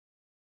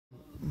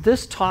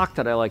this talk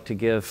that I like to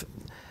give,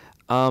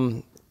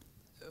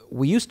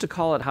 we used to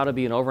call it How to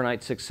Be an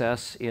Overnight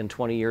Success in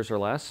 20 Years or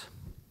Less.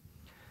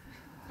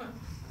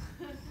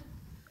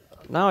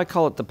 Now I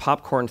call it the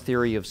popcorn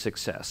theory of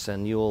success,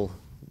 and you'll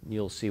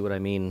see what I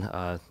mean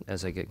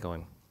as I get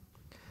going.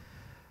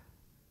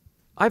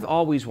 I've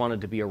always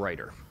wanted to be a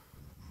writer.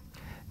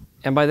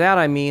 And by that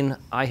I mean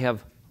I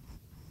have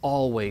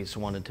always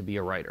wanted to be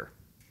a writer.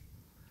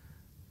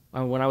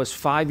 When I was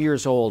 5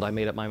 years old, I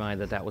made up my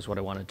mind that that was what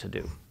I wanted to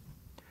do.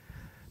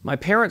 My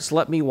parents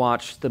let me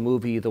watch the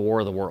movie The War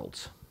of the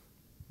Worlds,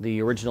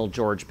 the original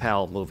George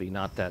Pal movie,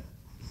 not that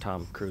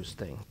Tom Cruise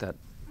thing. That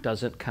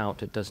doesn't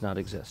count, it does not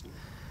exist.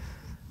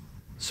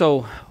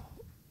 So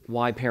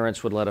why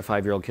parents would let a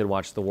 5-year-old kid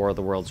watch The War of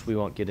the Worlds, we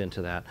won't get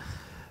into that.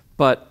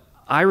 But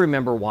I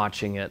remember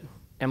watching it,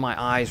 and my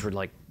eyes were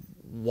like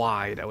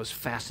wide. I was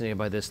fascinated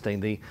by this thing.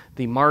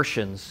 The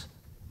Martians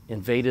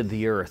invaded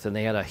the Earth, and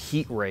they had a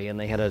heat ray, and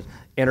they had an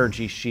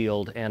energy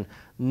shield, and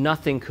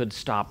nothing could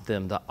stop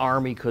them. The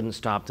Army couldn't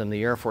stop them.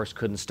 The Air Force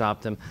couldn't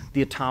stop them.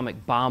 The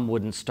atomic bomb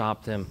wouldn't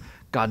stop them.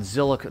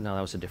 Godzilla could, no,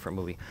 that was a different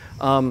movie.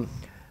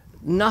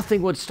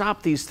 Nothing would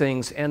stop these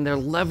things, and they're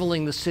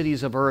leveling the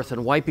cities of Earth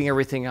and wiping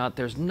everything out.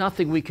 There's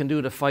nothing we can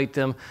do to fight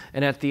them,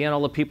 and at the end,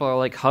 all the people are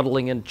like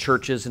huddling in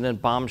churches and in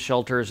bomb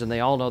shelters, and they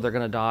all know they're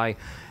going to die.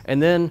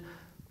 And then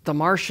the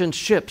Martian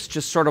ships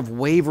just sort of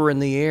waver in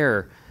the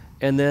air,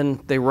 and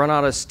then they run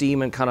out of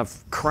steam and kind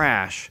of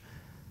crash.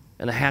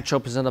 And the hatch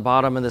opens in the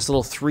bottom, and this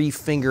little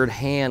 3-fingered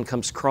hand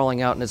comes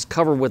crawling out, and it's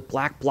covered with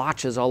black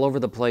blotches all over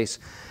the place.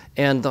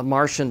 And the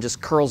Martian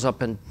just curls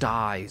up and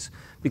dies.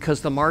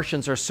 Because the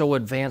Martians are so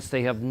advanced,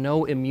 they have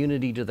no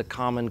immunity to the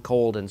common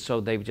cold, and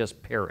so they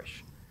just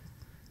perish.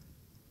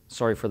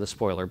 Sorry for the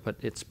spoiler, but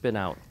it's been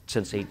out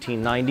since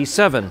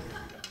 1897.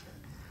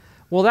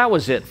 Well, that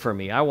was it for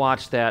me. I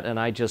watched that, and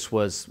I just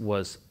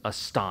was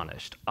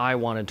astonished. I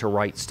wanted to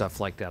write stuff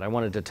like that. I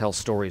wanted to tell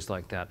stories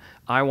like that.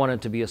 I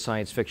wanted to be a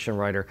science fiction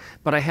writer,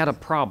 but I had a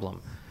problem.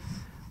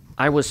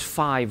 I was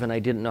 5, and I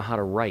didn't know how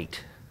to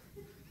write.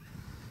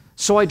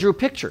 So I drew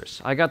pictures.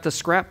 I got the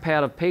scrap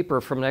pad of paper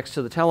from next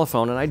to the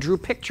telephone, and I drew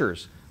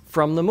pictures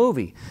from the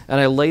movie. And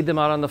I laid them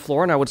out on the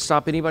floor, and I would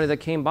stop anybody that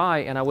came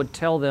by, and I would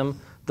tell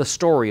them the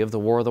story of the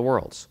War of the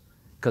Worlds,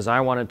 because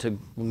I wanted to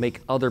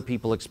make other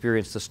people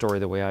experience the story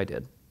the way I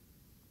did.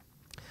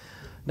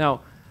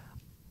 Now,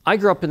 I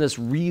grew up in this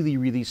really,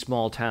 really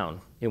small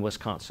town in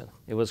Wisconsin.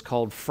 It was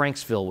called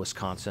Franksville,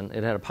 Wisconsin.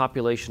 It had a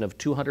population of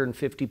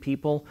 250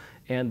 people,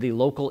 and the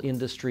local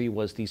industry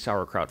was the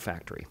sauerkraut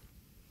factory.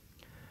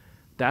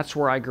 That's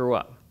where I grew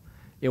up.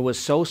 It was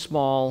so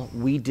small,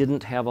 we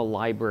didn't have a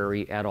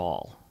library at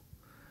all.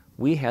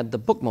 We had the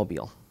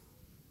bookmobile.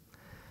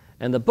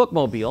 And the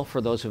bookmobile, for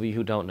those of you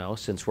who don't know,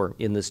 since we're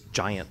in this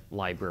giant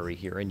library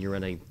here and you're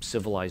in a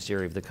civilized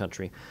area of the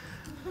country,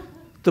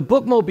 the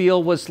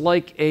bookmobile was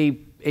like a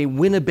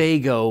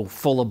Winnebago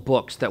full of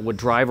books that would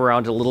drive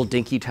around to little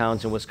dinky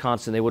towns in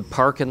Wisconsin. They would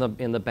park in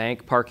the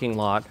bank parking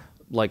lot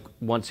like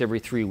once every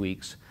 3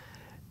 weeks.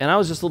 And I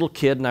was this little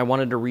kid, and I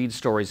wanted to read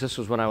stories. This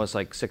was when I was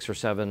like 6 or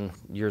 7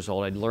 years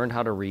old. I'd learned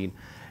how to read,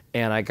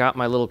 and I got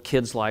my little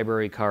kid's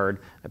library card.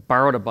 I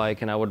borrowed a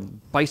bike, and I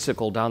would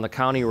bicycle down the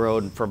county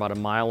road for about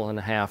 1.5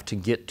 miles to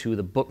get to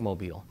the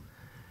bookmobile.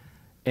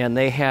 And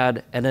they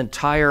had an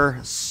entire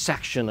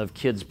section of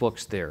kids'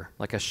 books there,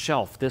 like a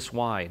shelf this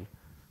wide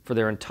for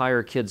their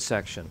entire kids'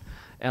 section.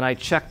 And I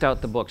checked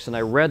out the books, and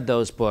I read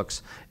those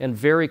books, and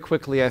very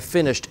quickly I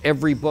finished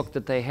every book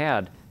that they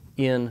had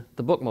in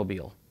the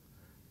bookmobile,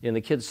 in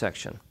the kids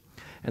section.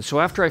 And so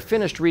after I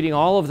finished reading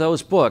all of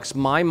those books,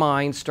 my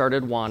mind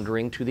started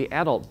wandering to the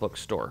adult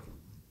bookstore.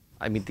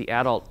 I mean, the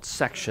adult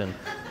section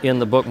in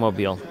the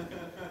bookmobile.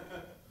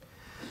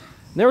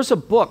 There was a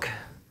book,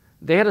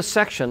 they had a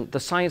section, the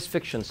science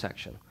fiction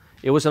section.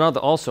 It was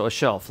also a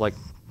shelf like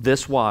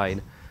this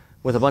wide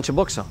with a bunch of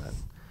books on it.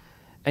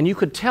 And you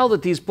could tell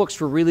that these books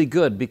were really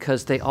good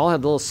because they all had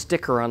a little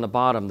sticker on the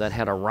bottom that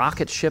had a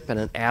rocket ship and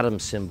an atom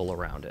symbol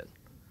around it.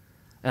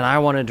 And I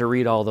wanted to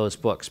read all those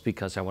books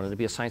because I wanted to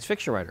be a science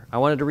fiction writer. I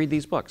wanted to read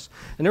these books.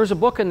 And there was a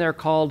book in there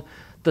called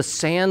The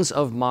Sands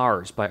of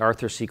Mars by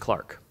Arthur C.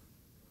 Clarke.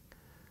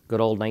 Good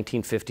old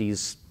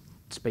 1950s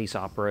space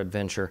opera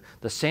adventure,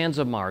 The Sands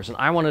of Mars. And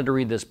I wanted to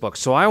read this book.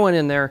 So I went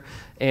in there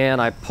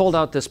and I pulled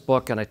out this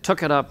book and I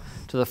took it up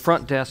to the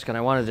front desk and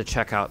I wanted to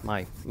check out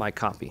my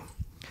copy.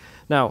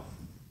 Now,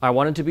 I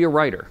wanted to be a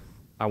writer.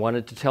 I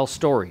wanted to tell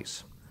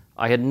stories.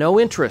 I had no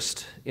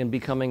interest in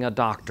becoming a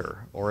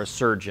doctor or a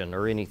surgeon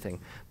or anything.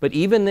 But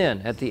even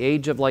then, at the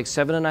age of like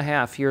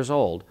 7.5 years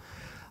old,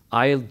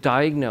 I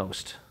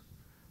diagnosed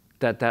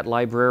that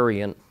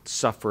librarian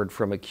suffered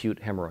from acute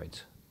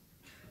hemorrhoids.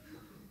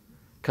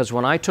 Because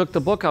when I took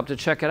the book up to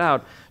check it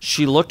out,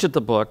 she looked at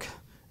the book,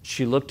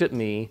 she looked at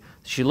me,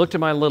 she looked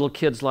at my little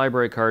kid's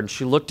library card, and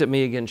she looked at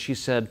me again, she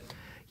said,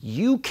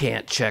 "You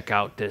can't check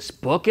out this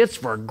book, it's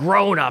for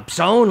grown-ups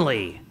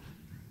only."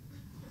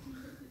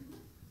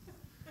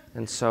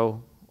 And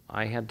so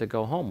I had to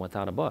go home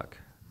without a book.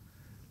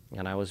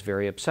 And I was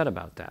very upset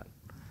about that.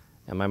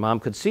 And my mom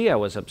could see I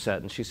was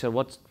upset, and she said,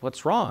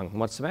 what's wrong?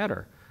 What's the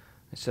matter?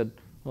 I said,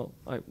 well,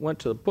 I went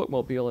to the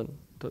bookmobile, and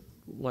the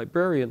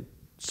librarian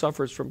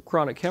suffers from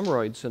chronic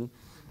hemorrhoids and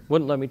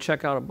wouldn't let me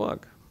check out a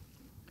book.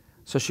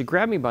 So she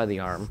grabbed me by the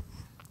arm,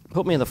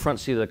 put me in the front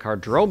seat of the car,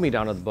 drove me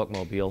down to the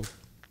bookmobile,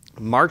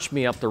 marched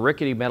me up the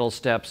rickety metal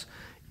steps,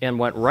 and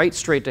went right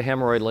straight to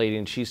Hemorrhoid Lady,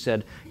 and she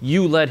said,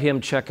 you let him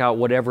check out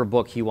whatever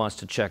book he wants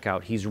to check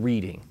out. He's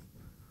reading.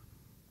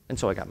 And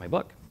so I got my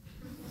book.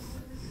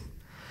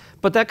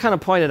 But that kind of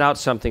pointed out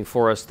something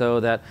for us, though,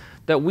 that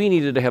we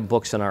needed to have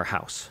books in our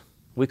house.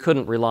 We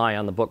couldn't rely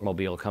on the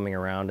bookmobile coming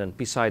around, and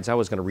besides, I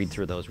was going to read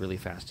through those really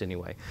fast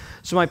anyway.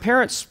 So my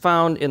parents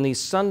found in the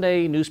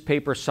Sunday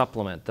newspaper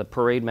supplement, the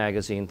Parade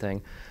magazine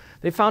thing,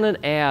 they found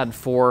an ad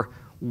for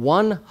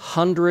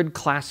 100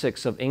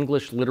 classics of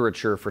English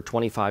literature for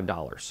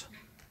 $25.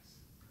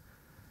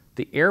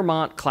 The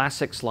Airmont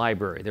Classics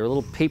Library. They were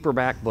little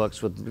paperback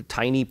books with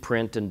tiny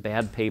print and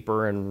bad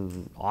paper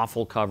and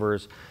awful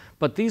covers.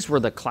 But these were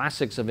the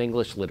classics of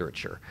English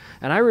literature.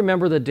 And I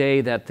remember the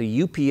day that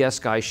the UPS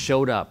guy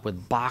showed up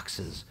with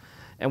boxes.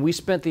 And we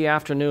spent the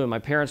afternoon, my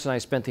parents and I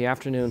spent the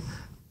afternoon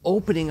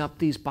opening up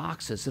these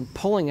boxes and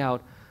pulling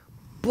out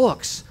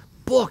books,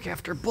 book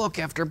after book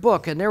after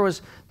book. And there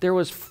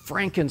was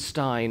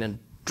Frankenstein and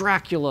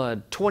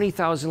Dracula,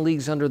 20,000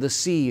 Leagues Under the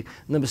Sea,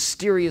 and The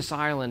Mysterious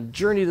Island,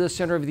 Journey to the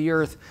Center of the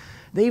Earth.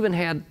 They even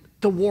had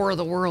The War of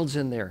the Worlds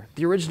in there,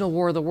 the original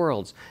War of the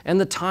Worlds,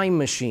 and The Time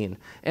Machine,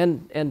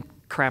 and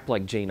crap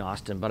like Jane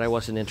Austen, but I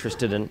wasn't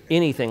interested in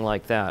anything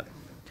like that.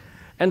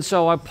 And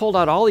so I pulled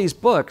out all these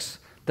books,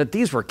 that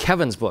these were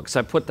Kevin's books.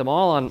 I put them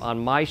all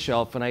on my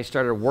shelf, and I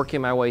started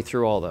working my way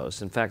through all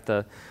those. In fact,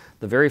 the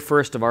very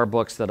first of our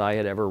books that I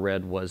had ever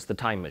read was The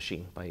Time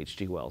Machine by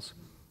H.G. Wells,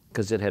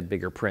 because it had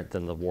bigger print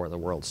than The War of the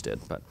Worlds did,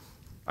 but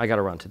I got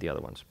around to the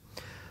other ones.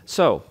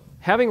 So,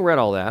 having read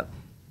all that,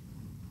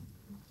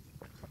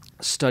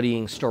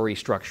 studying story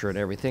structure and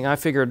everything, I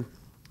figured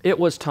it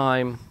was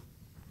time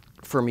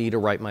for me to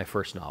write my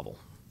first novel.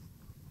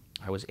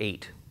 I was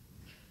 8.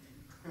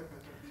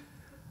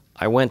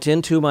 I went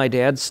into my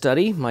dad's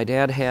study. My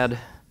dad had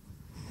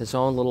his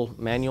own little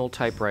manual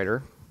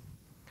typewriter.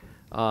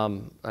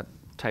 A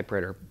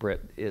typewriter,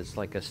 Britt, is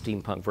like a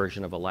steampunk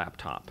version of a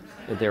laptop.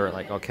 They were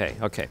like,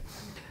 okay.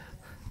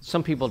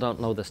 Some people don't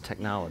know this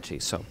technology,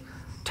 so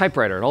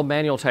typewriter, an old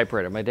manual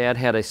typewriter. My dad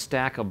had a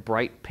stack of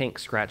bright pink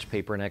scratch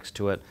paper next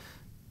to it.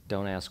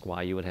 Don't ask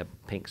why you would have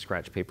pink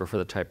scratch paper for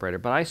the typewriter.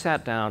 But I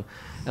sat down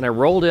and I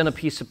rolled in a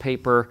piece of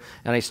paper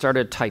and I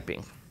started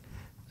typing.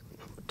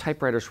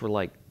 Typewriters were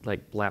like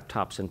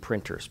laptops and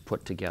printers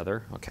put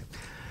together. Okay.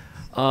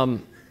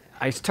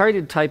 I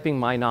started typing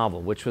my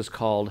novel, which was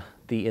called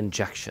The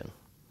Injection,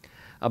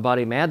 about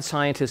a mad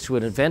scientist who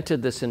had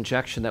invented this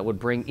injection that would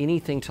bring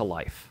anything to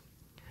life.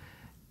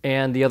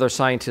 And the other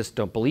scientists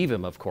don't believe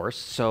him, of course,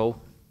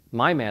 so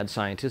my mad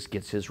scientist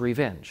gets his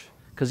revenge.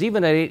 Because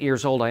even at 8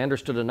 years old, I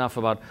understood enough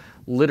about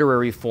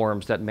literary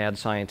forms that mad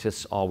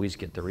scientists always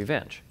get their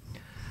revenge.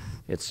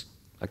 It's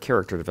a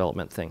character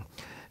development thing.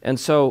 And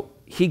so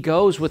he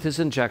goes with his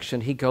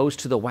injection, he goes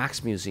to the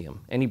wax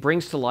museum, and he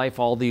brings to life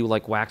all the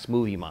wax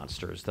movie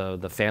monsters,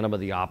 the Phantom of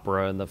the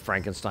Opera and the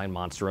Frankenstein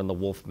monster and the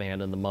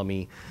Wolfman and the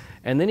Mummy.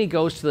 And then he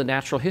goes to the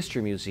Natural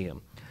History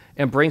Museum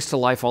and brings to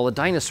life all the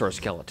dinosaur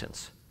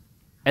skeletons.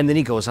 And then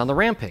he goes on the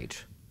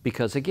rampage,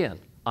 because again,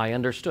 I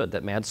understood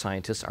that mad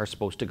scientists are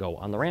supposed to go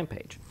on the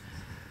rampage.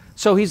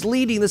 So he's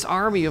leading this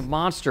army of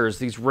monsters,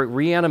 these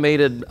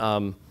reanimated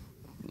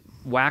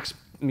wax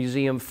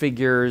museum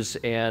figures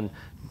and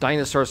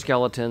dinosaur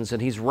skeletons,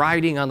 and he's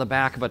riding on the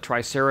back of a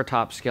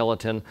triceratops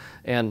skeleton,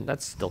 and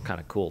that's still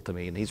kind of cool to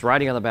me, and he's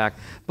riding on the back.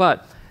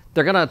 But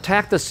they're going to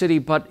attack the city,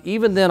 but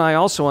even then I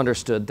also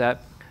understood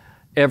that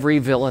every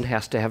villain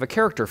has to have a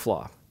character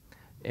flaw.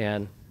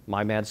 And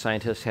my mad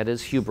scientist had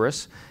his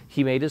hubris.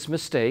 He made his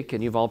mistake,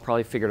 and you've all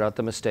probably figured out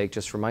the mistake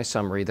just from my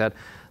summary, that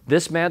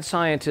this mad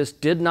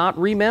scientist did not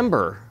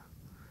remember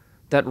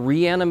that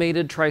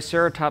reanimated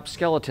triceratops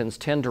skeletons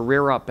tend to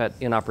rear up at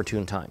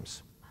inopportune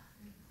times.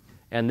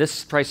 And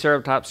this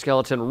triceratops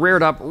skeleton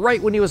reared up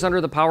right when he was under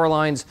the power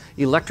lines,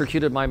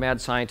 electrocuted my mad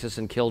scientist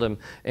and killed him,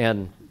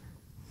 and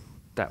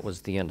that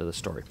was the end of the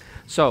story.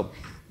 So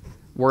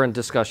we're in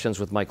discussions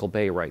with Michael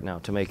Bay right now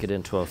to make it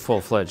into a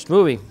full-fledged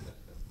movie.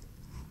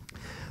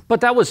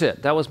 But that was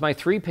it. That was my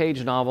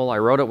 3-page novel. I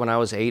wrote it when I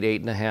was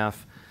 8 and a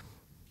half.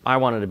 I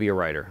wanted to be a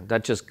writer.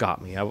 That just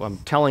got me. I'm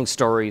telling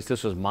stories.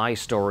 This was my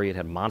story. It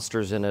had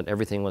monsters in it.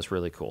 Everything was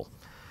really cool.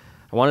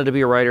 I wanted to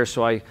be a writer,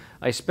 so I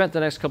spent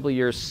the next couple of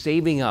years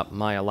saving up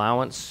my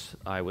allowance.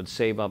 I would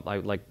save up, I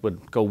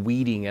would go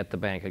weeding at the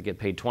bank. I'd get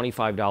paid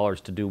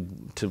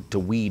 $25 to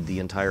weed the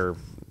entire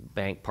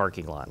bank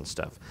parking lot and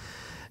stuff.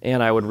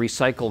 And I would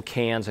recycle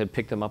cans. I'd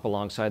pick them up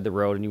alongside the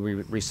road, and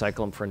you recycle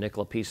them for a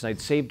nickel a piece. And I'd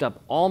saved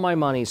up all my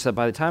money, so that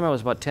by the time I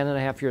was about 10 and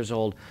a half years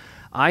old,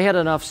 I had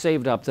enough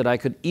saved up that I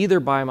could either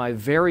buy my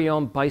very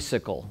own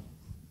bicycle,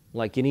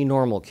 like any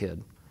normal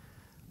kid,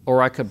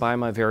 or I could buy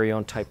my very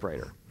own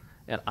typewriter.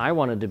 And I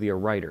wanted to be a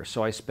writer,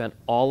 so I spent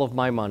all of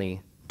my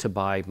money to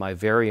buy my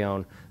very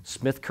own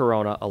Smith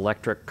Corona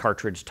electric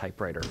cartridge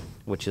typewriter,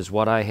 which is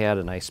what I had,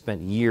 and I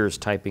spent years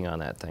typing on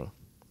that thing.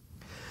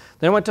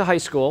 Then I went to high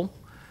school.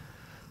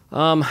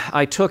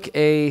 I took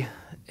a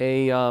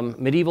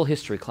medieval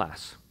history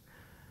class,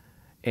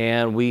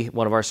 and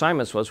one of our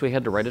assignments was we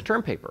had to write a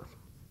term paper.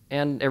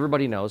 And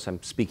everybody knows,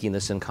 I'm speaking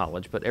this in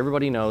college, but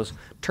everybody knows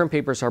term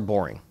papers are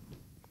boring.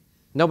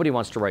 Nobody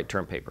wants to write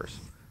term papers.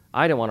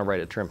 I didn't want to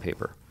write a term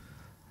paper.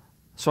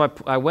 So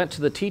I went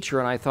to the teacher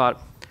and I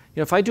thought,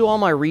 if I do all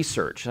my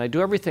research and I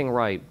do everything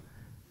right,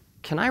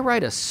 can I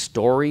write a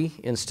story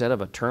instead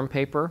of a term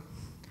paper?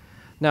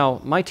 Now,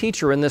 my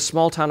teacher in this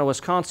small town of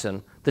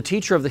Wisconsin, the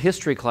teacher of the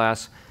history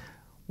class,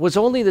 was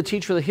only the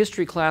teacher of the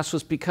history class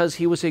was because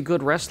he was a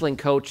good wrestling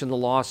coach, and the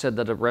law said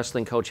that a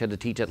wrestling coach had to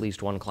teach at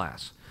least one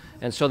class.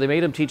 And so they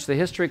made him teach the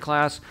history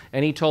class,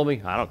 and he told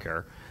me, I don't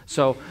care.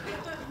 So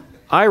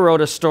I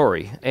wrote a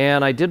story,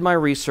 and I did my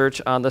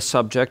research on the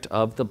subject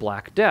of the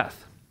Black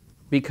Death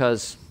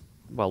because,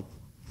 well,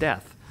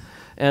 death.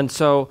 And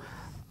so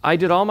I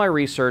did all my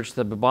research,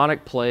 the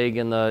bubonic plague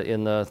in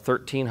the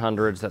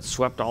 1300s that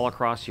swept all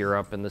across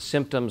Europe, and the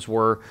symptoms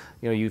were,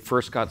 you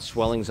first got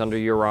swellings under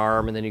your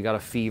arm, and then you got a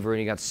fever, and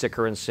you got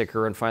sicker and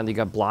sicker, and finally you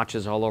got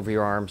blotches all over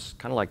your arms,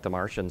 kind of like the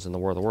Martians in the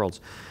War of the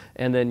Worlds,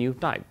 and then you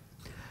died.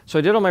 So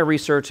I did all my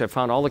research, I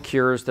found all the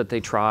cures that they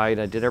tried,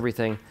 I did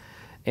everything,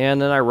 and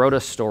then I wrote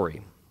a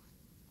story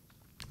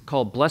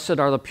called Blessed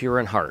Are the Pure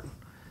in Heart,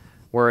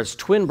 where it's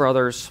twin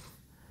brothers.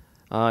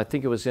 I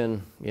think it was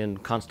in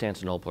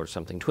Constantinople or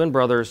something. Twin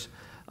brothers,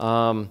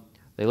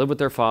 they live with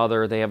their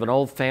father. They have an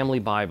old family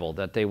Bible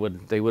that they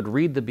would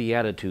read the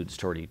Beatitudes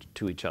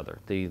to each other.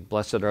 The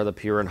blessed are the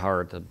pure in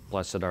heart, the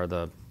blessed are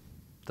the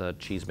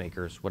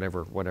cheesemakers,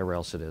 whatever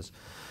else it is.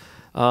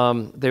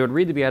 They would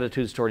read the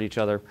Beatitudes toward each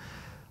other.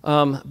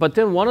 But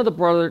then one of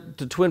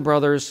the twin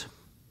brothers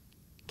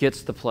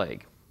gets the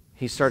plague.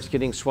 He starts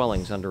getting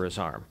swellings under his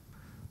arm.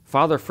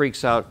 Father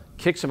freaks out,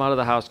 kicks him out of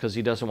the house because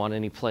he doesn't want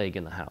any plague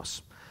in the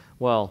house.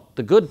 Well,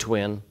 the good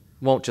twin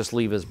won't just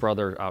leave his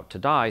brother out to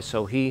die,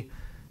 so he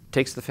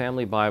takes the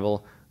family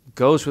Bible,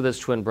 goes with his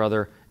twin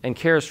brother, and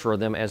cares for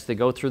them as they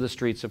go through the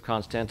streets of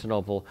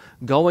Constantinople,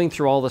 going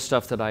through all the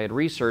stuff that I had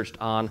researched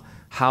on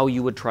how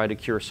you would try to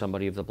cure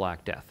somebody of the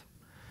Black Death.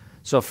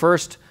 So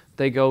first,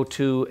 they go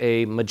to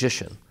a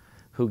magician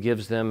who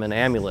gives them an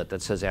amulet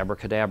that says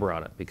abracadabra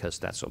on it, because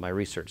that's what my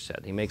research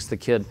said. He makes the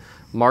kid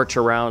march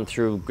around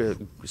through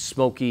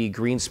smoky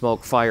green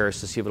smoke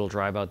fires to see if it'll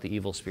drive out the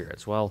evil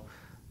spirits. Well,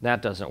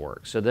 that doesn't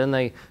work. So then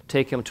they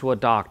take him to a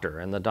doctor,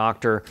 and the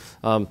doctor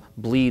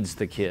bleeds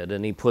the kid,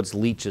 and he puts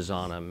leeches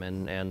on him,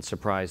 and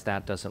surprise,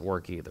 that doesn't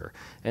work either.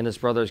 And his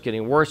brother's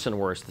getting worse and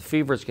worse. The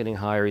fever's getting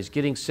higher. He's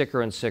getting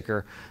sicker and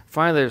sicker.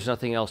 Finally, there's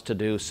nothing else to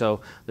do,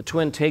 so the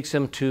twin takes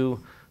him to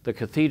the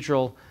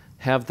cathedral,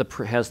 has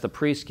the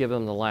priest give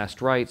him the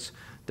last rites.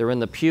 They're in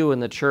the pew in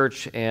the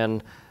church,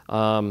 and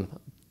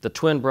the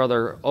twin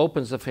brother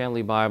opens the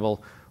family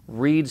Bible,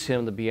 reads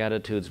him the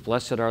Beatitudes,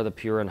 blessed are the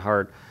pure in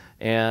heart,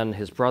 and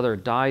his brother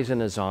dies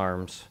in his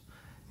arms,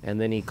 and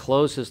then he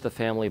closes the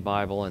family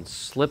Bible and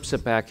slips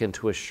it back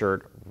into his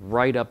shirt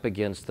right up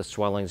against the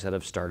swellings that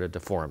have started to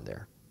form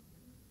there.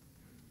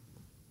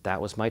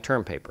 That was my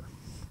term paper,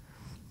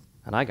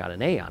 and I got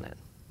an A on it.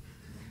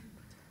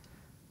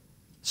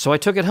 So I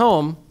took it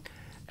home,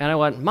 and I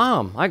went,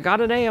 Mom, I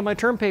got an A on my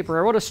term paper.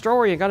 I wrote a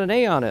story, I got an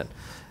A on it.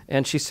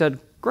 And she said,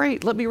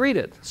 great, let me read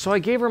it. So I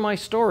gave her my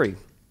story.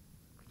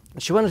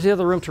 She went into the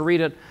other room to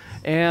read it,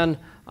 and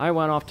I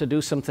went off to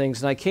do some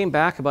things, and I came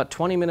back about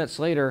 20 minutes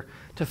later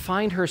to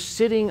find her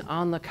sitting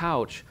on the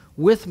couch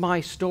with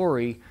my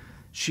story.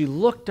 She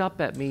looked up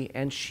at me,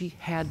 and she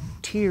had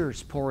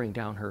tears pouring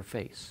down her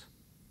face.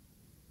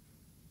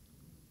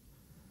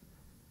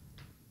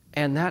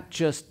 And that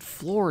just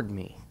floored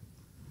me,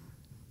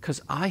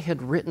 because I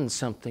had written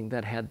something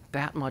that had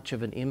that much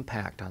of an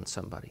impact on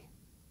somebody.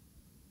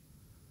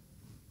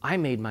 I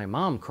made my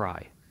mom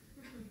cry,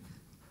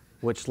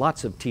 which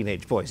lots of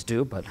teenage boys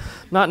do, but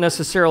not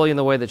necessarily in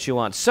the way that you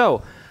want.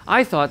 So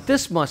I thought,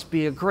 this must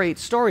be a great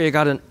story. I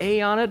got an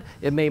A on it.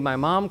 It made my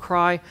mom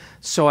cry.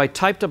 So I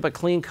typed up a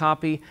clean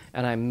copy,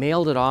 and I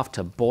mailed it off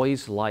to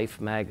Boys Life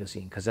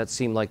magazine, because that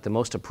seemed like the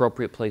most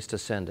appropriate place to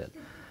send it.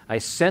 I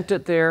sent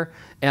it there,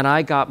 and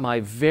I got my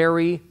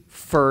very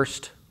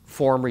first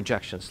form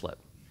rejection slip.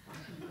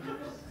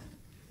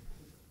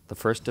 The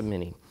first of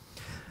many.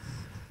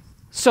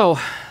 So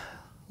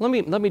let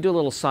me do a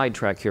little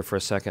sidetrack here for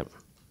a second.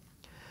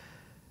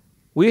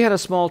 We had a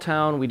small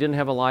town, we didn't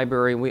have a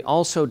library, and we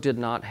also did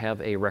not have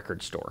a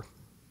record store.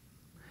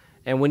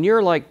 And when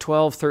you're like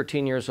 12,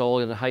 13 years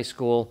old in high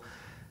school,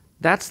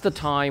 that's the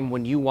time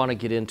when you want to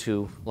get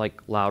into like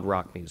loud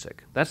rock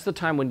music. That's the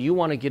time when you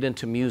want to get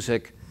into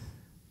music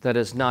that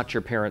is not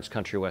your parents'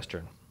 country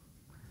western.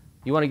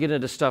 You want to get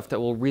into stuff that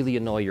will really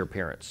annoy your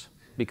parents,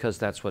 because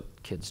that's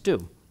what kids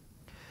do.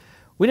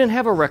 We didn't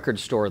have a record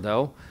store,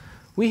 though.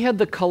 We had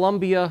the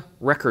Columbia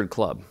Record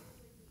Club,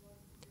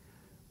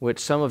 which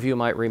some of you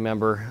might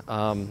remember.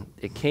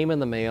 It came in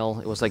the mail.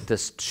 It was like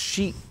this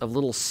sheet of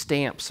little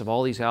stamps of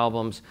all these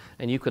albums,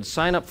 and you could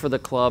sign up for the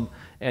club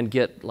and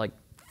get like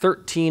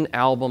 13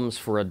 albums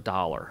for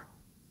 $1.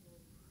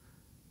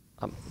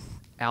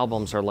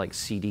 Albums are like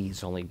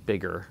CDs, only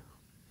bigger.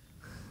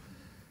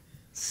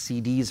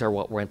 CDs are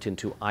what went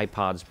into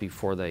iPods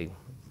before they,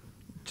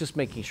 just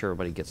making sure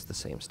everybody gets the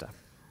same stuff.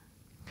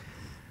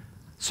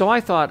 So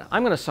I thought,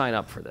 I'm going to sign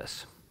up for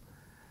this.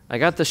 I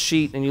got the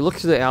sheet, and you look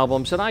through the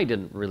albums, and I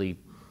didn't really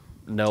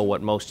know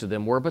what most of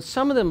them were, but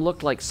some of them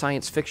looked like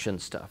science fiction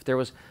stuff. There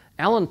was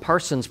Alan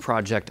Parsons'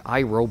 project,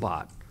 I,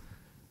 Robot,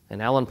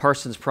 and Alan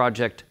Parsons'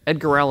 project,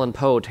 Edgar Allan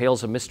Poe,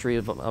 Tales of Mystery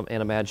and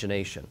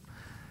Imagination,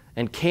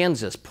 and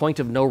Kansas, Point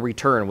of No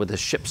Return, with a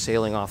ship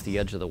sailing off the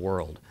edge of the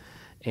world,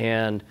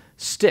 and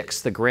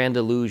Styx, The Grand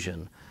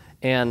Illusion,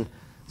 and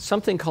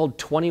something called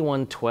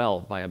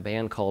 2112 by a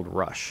band called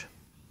Rush.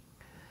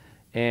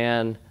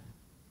 And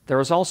there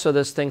was also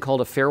this thing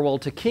called A Farewell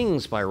to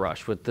Kings by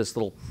Rush, with this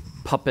little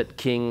puppet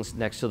kings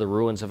next to the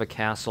ruins of a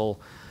castle,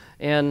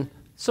 and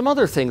some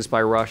other things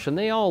by Rush, and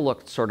they all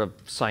looked sort of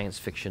science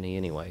fiction-y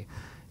anyway.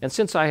 And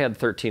since I had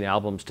 13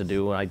 albums to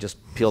do, and I just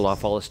peeled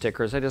off all the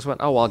stickers, I just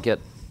went, oh, I'll get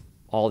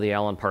all the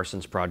Alan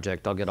Parsons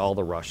Project, I'll get all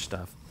the Rush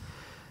stuff.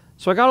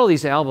 So I got all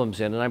these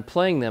albums in, and I'm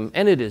playing them,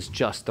 and it is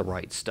just the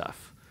right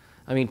stuff.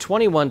 I mean,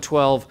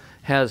 2112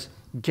 has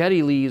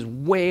Geddy Lee's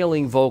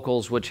wailing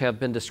vocals, which have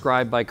been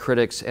described by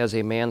critics as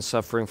a man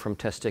suffering from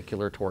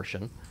testicular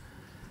torsion.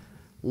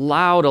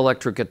 Loud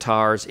electric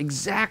guitars,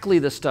 exactly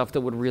the stuff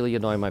that would really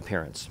annoy my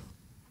parents.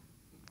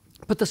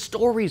 But the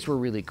stories were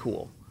really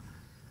cool.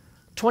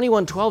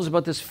 2112 is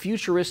about this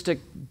futuristic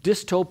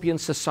dystopian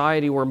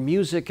society where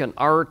music and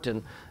art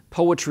and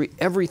poetry,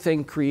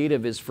 everything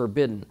creative is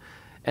forbidden.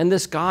 And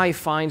this guy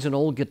finds an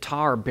old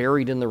guitar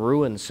buried in the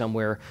ruins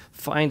somewhere,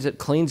 finds it,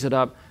 cleans it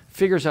up,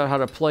 figures out how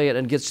to play it,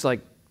 and gets like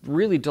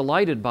really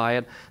delighted by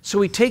it.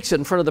 So he takes it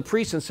in front of the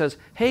priest and says,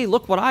 hey,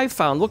 look what I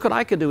found, look what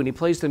I can do. And he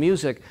plays the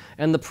music,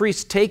 and the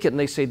priests take it and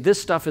they say,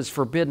 this stuff is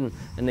forbidden.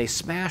 And they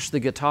smash the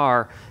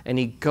guitar, and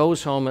he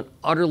goes home and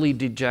utterly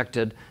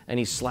dejected, and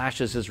he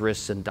slashes his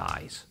wrists and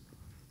dies.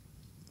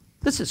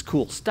 This is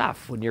cool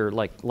stuff when you're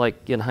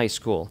like in high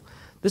school.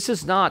 This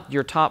is not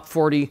your top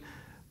 40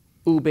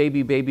 ooh,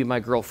 baby, baby, my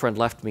girlfriend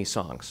left me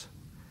songs.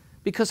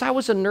 Because I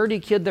was a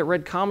nerdy kid that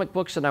read comic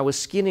books, and I was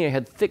skinny, I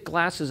had thick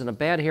glasses and a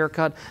bad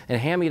haircut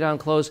and hand-me-down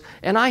clothes,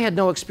 and I had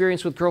no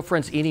experience with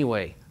girlfriends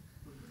anyway.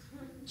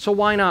 So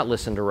why not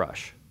listen to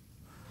Rush?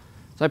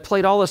 So I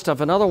played all this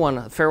stuff. Another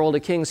one, Farewell to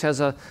Kings, has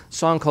a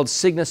song called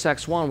Cygnus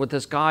X1 with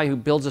this guy who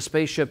builds a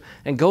spaceship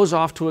and goes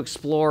off to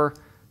explore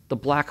the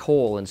black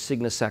hole in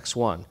Cygnus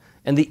X1.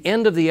 And the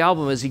end of the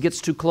album is he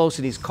gets too close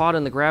and he's caught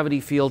in the gravity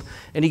field,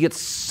 and he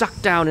gets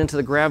sucked down into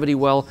the gravity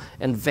well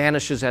and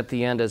vanishes at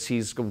the end as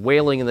he's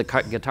wailing and the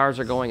guitars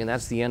are going, and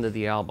that's the end of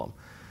the album.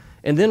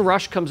 And then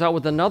Rush comes out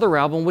with another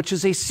album, which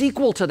is a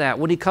sequel to that,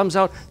 when he comes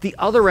out the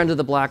other end of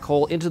the black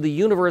hole into the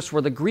universe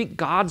where the Greek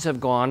gods have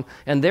gone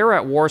and they're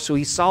at war, so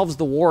he solves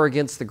the war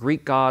against the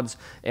Greek gods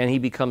and he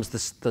becomes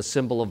the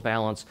symbol of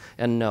balance.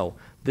 And no,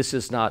 this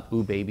is not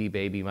ooh, baby,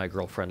 baby, my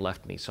girlfriend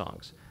left me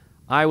songs.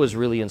 I was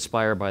really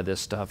inspired by this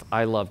stuff.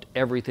 I loved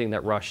everything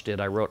that Rush did.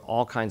 I wrote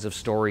all kinds of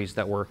stories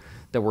that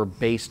were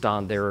based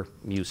on their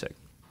music.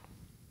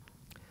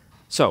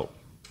 So,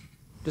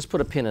 just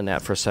put a pin in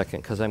that for a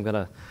second, because I'm going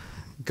to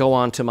go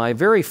on to my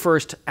very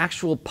first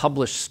actual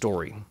published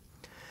story.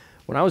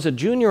 When I was a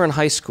junior in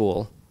high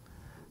school,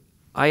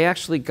 I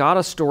actually got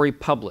a story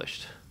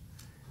published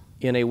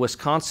in a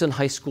Wisconsin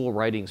high school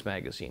writings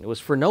magazine. It was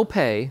for no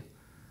pay,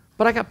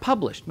 but I got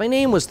published. My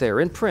name was there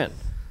in print.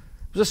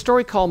 It was a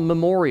story called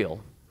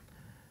Memorial.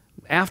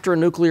 After a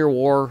nuclear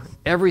war,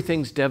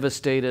 everything's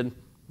devastated.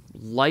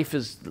 Life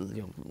is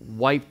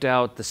wiped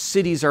out. The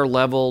cities are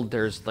leveled.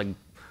 There's like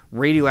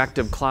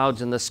radioactive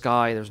clouds in the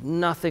sky. There's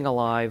nothing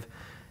alive.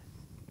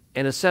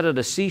 And it's set at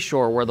a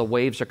seashore where the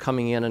waves are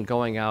coming in and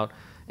going out.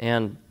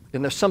 And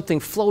there's something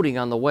floating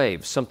on the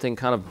waves, something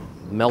kind of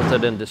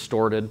melted and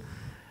distorted.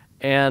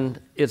 And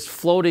it's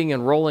floating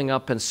and rolling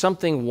up, and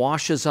something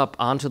washes up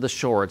onto the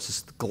shore. It's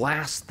this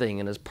glass thing,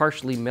 and it's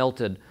partially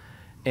melted.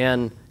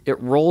 And it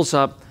rolls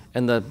up,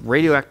 and the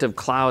radioactive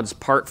clouds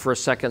part for a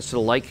second so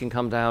the light can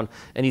come down,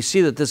 and you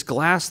see that this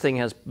glass thing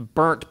has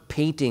burnt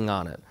painting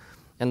on it,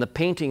 and the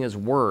painting is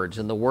words,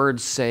 and the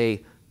words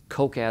say,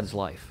 Coke adds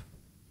life.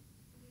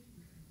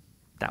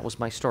 That was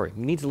my story. It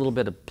needs a little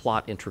bit of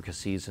plot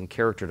intricacies and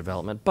character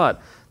development,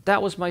 but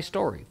that was my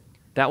story.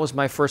 That was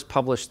my first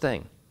published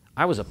thing.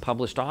 I was a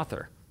published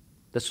author.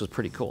 This was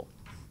pretty cool.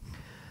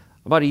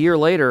 About a year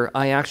later,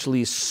 I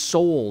actually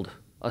sold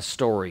a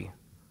story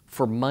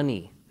for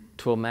money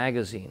to a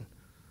magazine.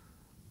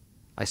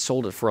 I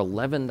sold it for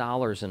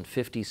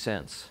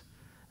 $11.50.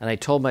 And I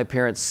told my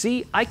parents,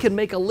 see, I can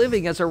make a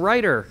living as a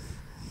writer.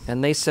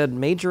 And they said,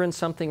 major in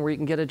something where you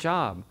can get a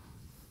job.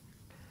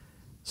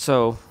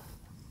 So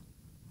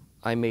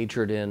I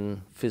majored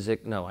in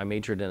I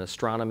majored in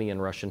astronomy and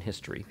Russian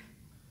history.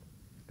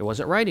 It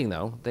wasn't writing,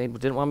 though. They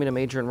didn't want me to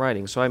major in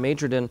writing. So I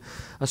majored in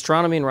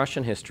astronomy and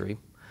Russian history.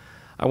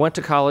 I went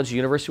to college,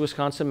 University of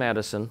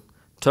Wisconsin-Madison,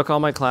 took all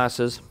my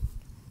classes,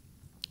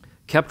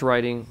 kept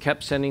writing,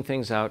 kept sending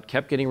things out,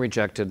 kept getting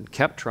rejected,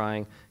 kept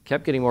trying,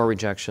 kept getting more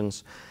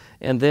rejections.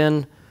 And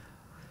then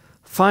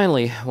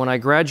finally, when I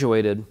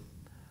graduated,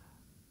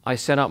 I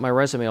sent out my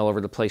resume all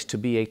over the place to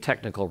be a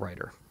technical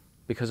writer,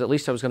 because at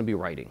least I was going to be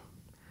writing.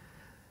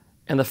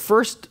 And the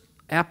first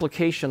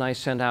application I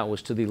sent out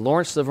was to the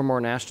Lawrence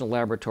Livermore National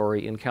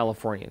Laboratory in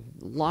California,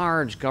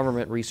 large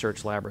government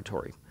research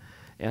laboratory.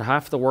 And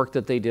half the work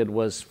that they did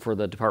was for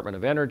the Department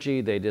of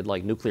Energy. They did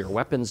like nuclear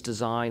weapons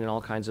design and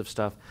all kinds of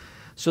stuff.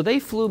 So they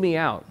flew me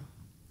out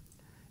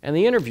and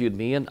they interviewed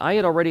me, and I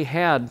had already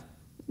had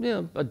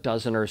a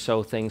dozen or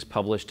so things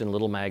published in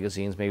little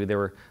magazines. Maybe there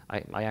were,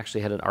 I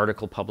actually had an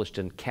article published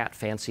in Cat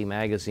Fancy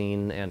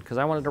magazine, and because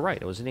I wanted to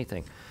write, it was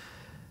anything.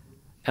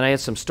 And I had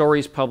some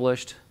stories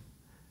published.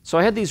 So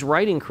I had these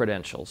writing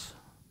credentials,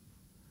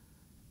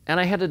 and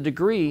I had a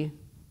degree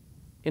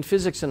in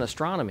physics and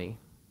astronomy,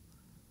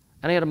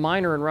 and I had a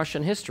minor in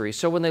Russian history.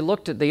 So when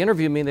they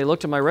interviewed me and they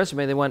looked at my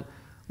resume, they went,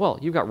 well,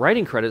 you've got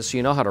writing credits, so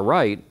you know how to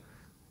write.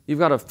 You've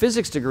got a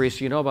physics degree,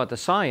 so you know about the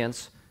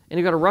science. And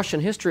you've got a Russian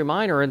history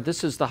minor, and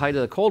this is the height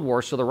of the Cold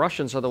War, so the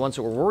Russians are the ones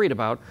that we're worried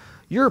about.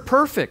 You're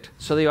perfect.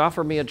 So they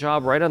offered me a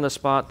job right on the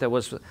spot that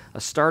was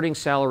a starting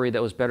salary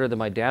that was better than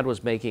my dad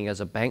was making as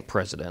a bank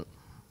president.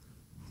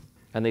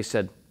 And they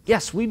said,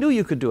 yes, we knew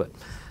you could do it.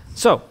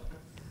 So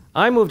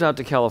I moved out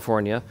to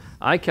California.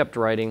 I kept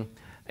writing.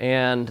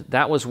 And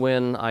that was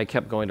when I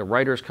kept going to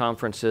writers'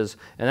 conferences,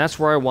 and that's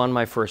where I won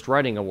my first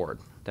writing award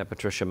that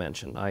Patricia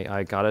mentioned.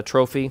 I got a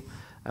trophy.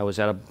 I was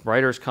at a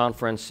writers'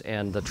 conference,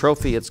 and the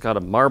trophy, it's got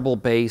a marble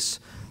base,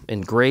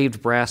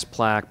 engraved brass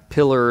plaque,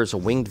 pillars, a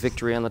winged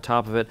victory on the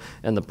top of it,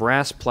 and the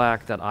brass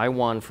plaque that I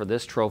won for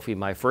this trophy,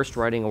 my first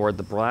writing award,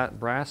 the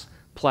brass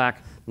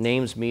plaque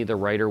names me the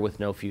writer with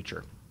no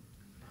future,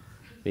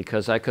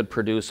 because I could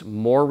produce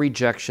more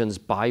rejections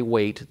by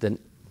weight than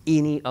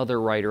any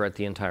other writer at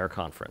the entire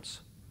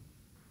conference.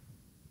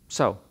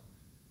 So,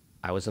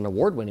 I was an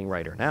award-winning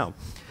writer now.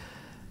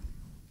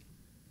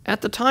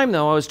 At the time,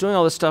 though, I was doing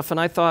all this stuff, and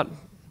I thought,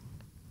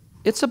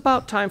 it's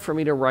about time for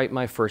me to write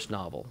my first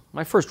novel,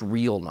 my first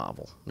real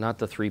novel, not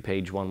the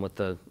 3-page one with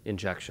the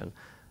injection,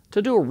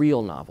 to do a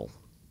real novel.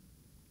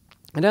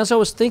 And as I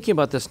was thinking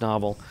about this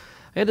novel,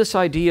 I had this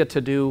idea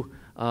to do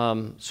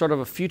sort of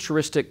a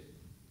futuristic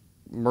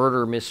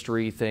murder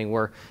mystery thing,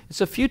 where it's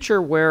a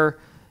future where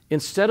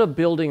instead of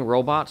building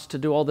robots to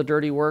do all the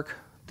dirty work,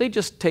 they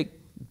just take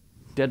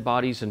dead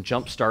bodies and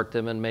jumpstart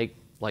them and make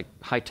like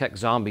high-tech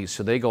zombies,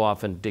 so they go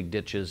off and dig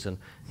ditches and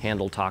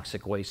handle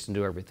toxic waste and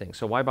do everything.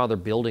 So why bother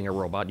building a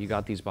robot? You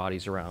got these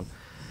bodies around.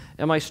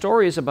 And my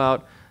story is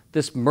about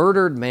this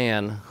murdered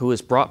man who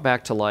is brought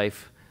back to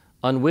life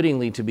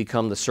unwittingly to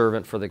become the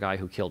servant for the guy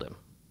who killed him.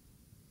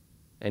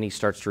 And he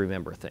starts to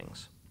remember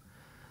things.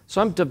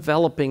 So I'm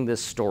developing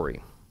this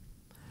story.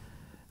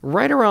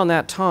 Right around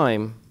that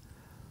time,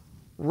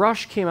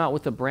 Rush came out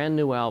with a brand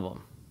new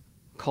album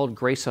called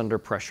Grace Under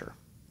Pressure.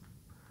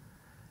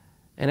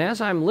 And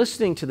as I'm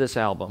listening to this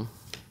album,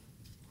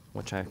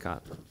 which I've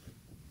got,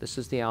 this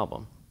is the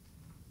album.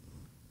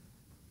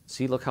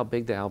 See, look how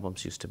big the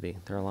albums used to be.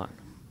 They're a lot.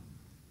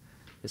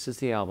 This is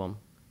the album,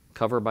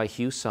 cover by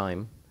Hugh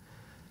Syme.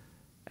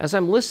 As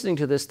I'm listening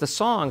to this, the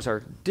songs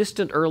are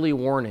Distant Early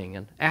Warning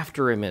and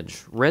After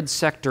Image, Red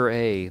Sector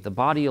A, The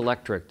Body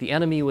Electric, The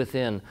Enemy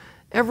Within.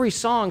 Every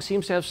song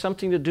seems to have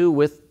something to do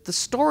with the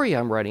story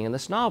I'm writing in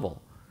this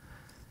novel.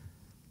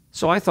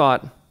 So I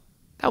thought,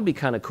 that would be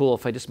kind of cool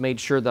if I just made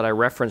sure that I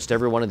referenced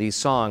every one of these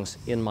songs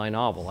in my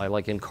novel. I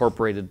like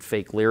incorporated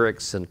fake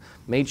lyrics and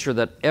made sure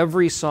that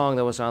every song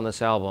that was on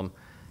this album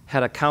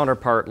had a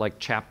counterpart like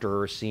chapter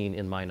or scene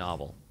in my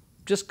novel,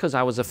 just because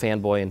I was a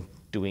fanboy and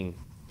doing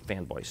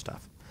fanboy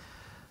stuff.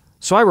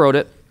 So I wrote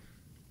it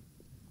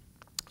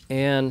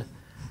and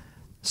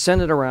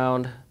sent it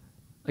around.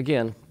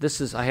 Again,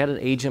 I had an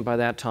agent by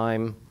that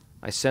time.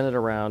 I sent it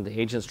around. The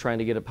agent's trying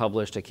to get it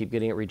published. I keep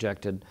getting it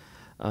rejected.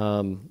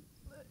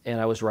 And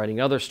I was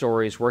writing other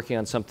stories, working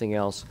on something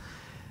else.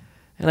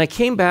 And I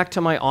came back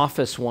to my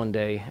office one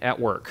day at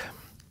work,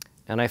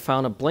 and I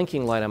found a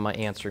blinking light on my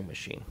answering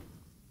machine.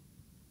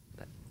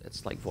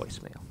 It's like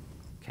voicemail.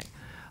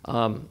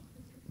 Okay.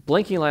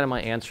 Blinking light on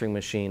my answering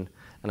machine,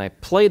 and I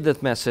played the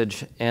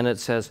message, and it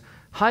says,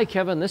 "Hi,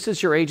 Kevin, this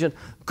is your agent.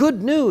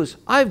 Good news,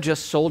 I've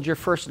just sold your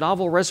first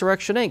novel,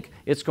 Resurrection, Inc.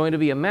 It's going to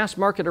be a mass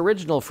market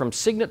original from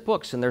Signet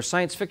Books and their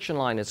science fiction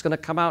line. It's going to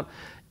come out,"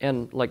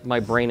 and like my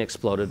brain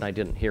exploded and I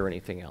didn't hear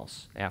anything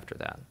else after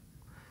that.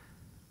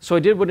 So I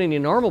did what any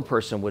normal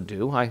person would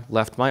do. I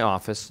left my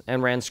office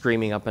and ran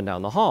screaming up and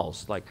down the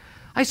halls, like,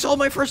 "I sold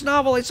my first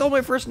novel, I sold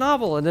my first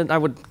novel." And then I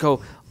would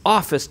go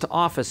office to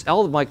office,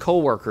 all of my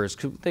coworkers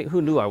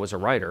who knew I was a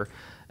writer,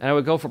 and I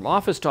would go from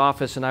office to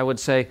office and I would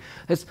say,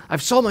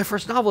 "I've sold my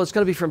first novel, it's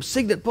going to be from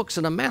Signet Books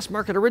and a mass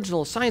market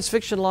original, science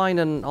fiction line,"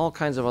 and all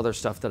kinds of other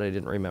stuff that I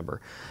didn't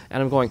remember.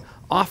 And I'm going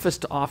office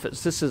to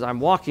office. I'm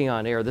walking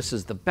on air. This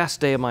is the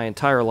best day of my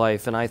entire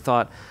life. And I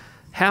thought,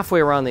 halfway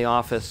around the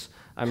office,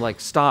 I'm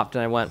like stopped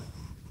and I went,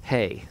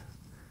 "Hey,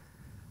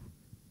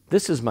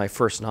 this is my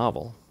first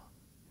novel,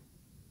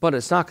 but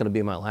it's not going to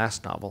be my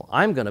last novel.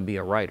 I'm going to be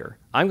a writer.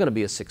 I'm going to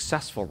be a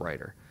successful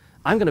writer.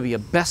 I'm going to be a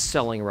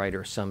best-selling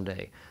writer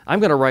someday. I'm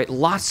going to write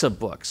lots of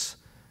books.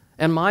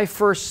 And my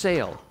first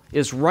sale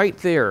is right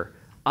there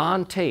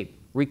on tape,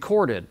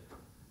 recorded.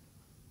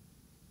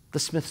 The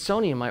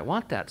Smithsonian might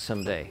want that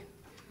someday.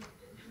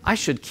 I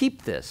should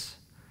keep this.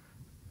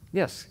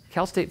 Yes,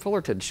 Cal State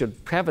Fullerton should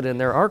have it in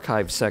their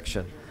archives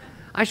section.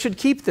 I should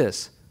keep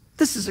this.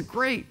 This is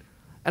great.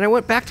 And I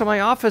went back to my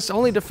office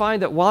only to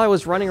find that while I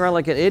was running around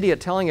like an idiot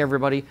telling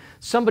everybody,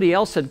 somebody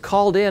else had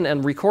called in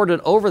and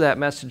recorded over that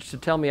message to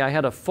tell me I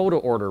had a photo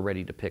order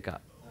ready to pick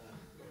up.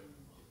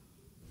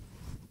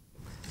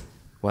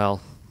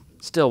 Well,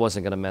 still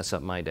wasn't going to mess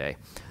up my day.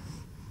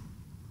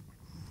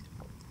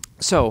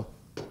 So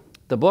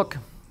the book,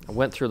 I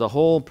went through the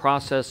whole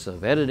process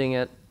of editing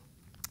it.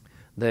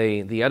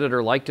 The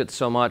editor liked it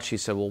so much, he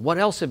said, well, what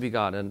else have you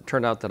got? And it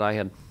turned out that I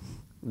had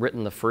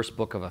written the first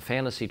book of a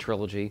fantasy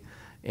trilogy,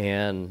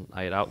 and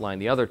I had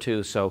outlined the other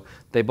two. So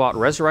they bought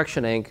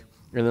Resurrection, Inc.,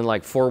 and then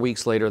like 4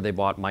 weeks later, they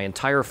bought my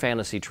entire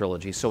fantasy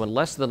trilogy. So in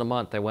less than a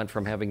month, I went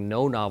from having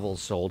no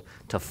novels sold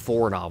to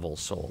 4 novels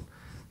sold.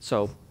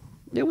 So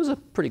it was a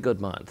pretty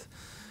good month.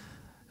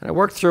 And I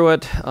worked through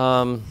it.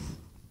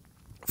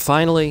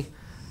 Finally,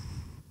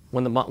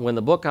 when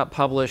the book got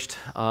published,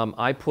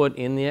 I put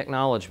in the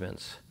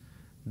acknowledgments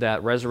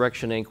that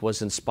Resurrection, Inc.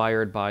 was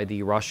inspired by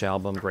the Rush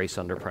album, Grace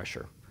Under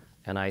Pressure.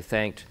 And I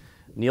thanked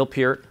Neil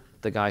Peart,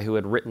 the guy who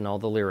had written all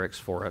the lyrics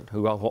for it,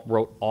 who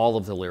wrote all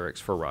of the lyrics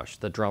for Rush,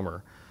 the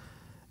drummer,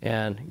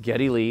 and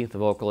Geddy Lee, the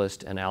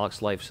vocalist, and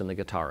Alex Lifeson, the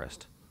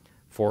guitarist,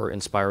 for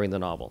inspiring the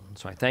novel.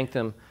 So I thanked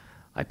them.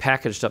 I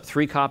packaged up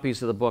 3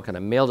 copies of the book and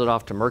I mailed it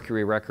off to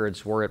Mercury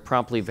Records, where it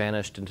promptly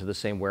vanished into the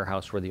same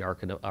warehouse where the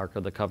Ark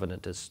of the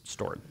Covenant is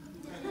stored.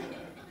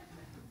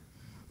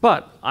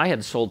 But I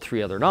had sold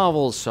 3 other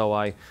novels, so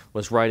I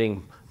was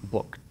writing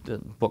book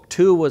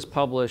 2 was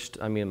published.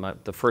 I mean,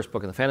 the first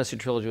book in the fantasy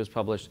trilogy was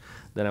published.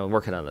 Then I was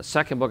working on the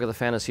second book of the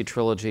fantasy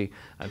trilogy.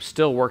 I'm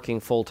still working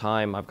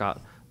full-time. I've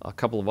got a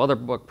couple of other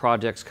book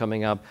projects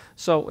coming up.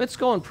 So it's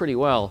going pretty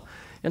well.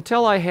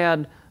 Until I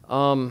had,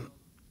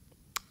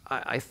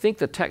 I think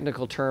the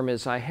technical term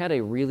is I had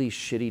a really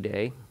shitty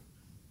day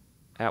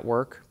at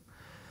work.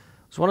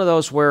 It's one of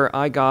those where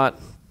I got,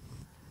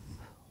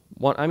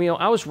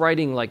 I was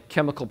writing like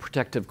chemical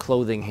protective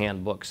clothing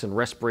handbooks and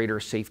respirator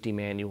safety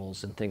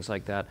manuals and things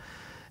like that.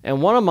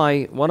 And one of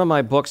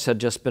my books had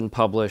just been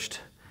published,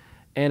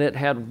 and it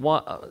had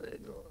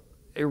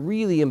a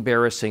really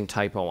embarrassing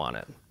typo on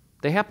it.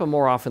 They happen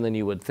more often than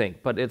you would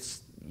think, but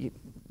it's,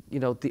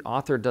 the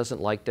author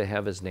doesn't like to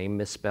have his name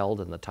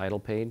misspelled in the title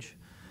page.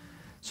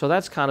 So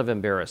that's kind of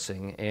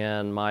embarrassing,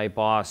 and my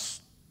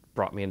boss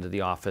brought me into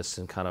the office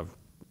and kind of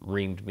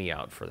reamed me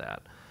out for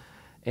that.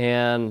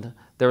 And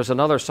there was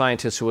another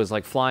scientist who was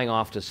like flying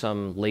off to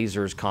some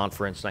lasers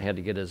conference, and I had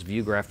to get his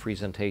view graph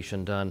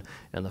presentation done,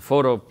 and the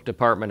photo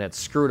department had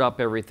screwed up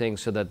everything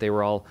so that they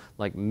were all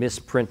like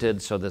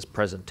misprinted, so this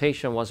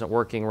presentation wasn't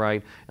working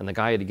right, and the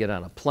guy had to get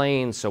on a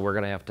plane, so we're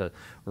going to have to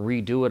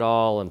redo it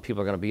all, and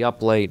people are going to be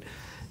up late,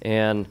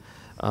 and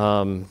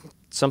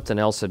something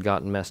else had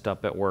gotten messed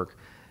up at work.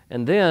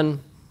 And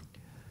then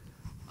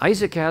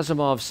Isaac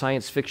Asimov's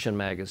Science Fiction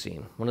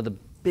magazine, one of the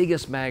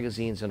biggest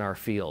magazines in our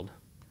field,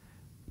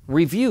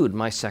 reviewed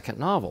my second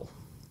novel.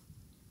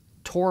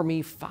 Tore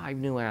me 5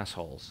 new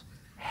assholes.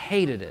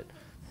 Hated it.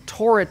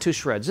 Tore it to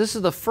shreds. This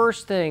is the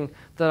first thing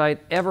that I'd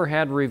ever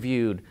had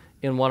reviewed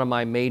in one of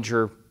my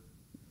major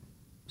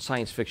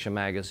science fiction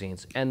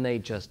magazines, and they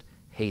just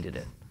hated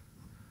it.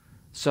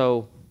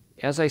 So,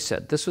 as I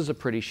said, this was a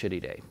pretty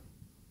shitty day.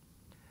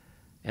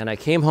 And I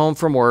came home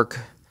from work,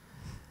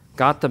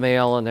 got the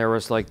mail, and there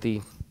was like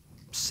the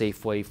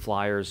Safeway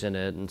flyers in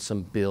it and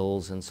some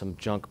bills and some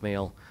junk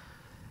mail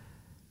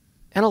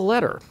and a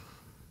letter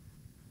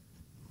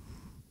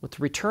with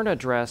the return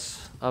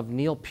address of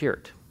Neil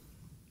Peart.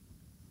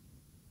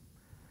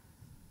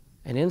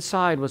 And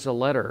inside was a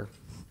letter,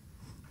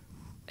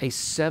 a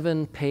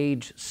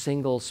 7-page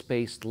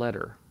single-spaced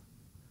letter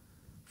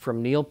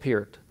from Neil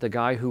Peart, the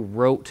guy who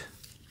wrote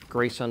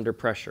Grace Under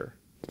Pressure,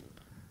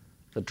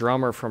 the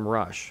drummer from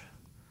Rush.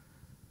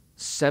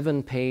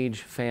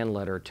 7-page fan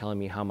letter telling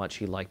me how much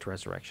he liked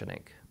Resurrection,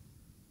 Inc.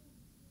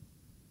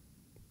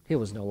 It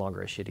was no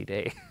longer a shitty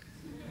day.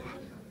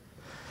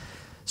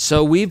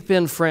 So we've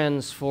been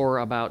friends for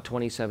about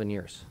 27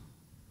 years.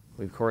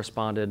 We've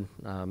corresponded.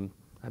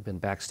 I've been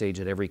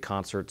backstage at every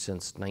concert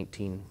since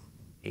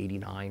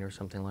 1989 or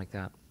something like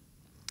that.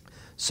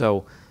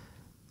 So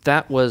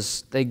that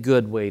was a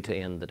good way to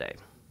end the day.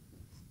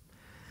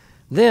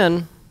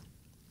 Then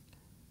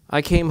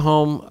I came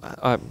home.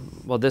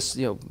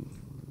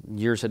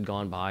 Years had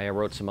gone by. I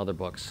wrote some other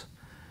books,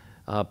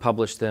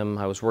 published them.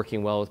 I was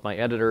working well with my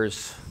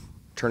editors,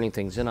 turning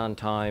things in on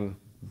time,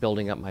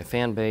 building up my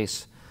fan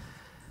base.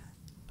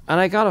 And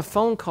I got a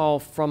phone call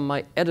from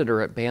my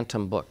editor at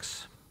Bantam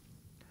Books.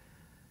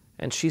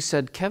 And she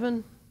said,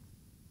 "Kevin,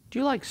 do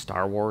you like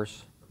Star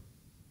Wars?"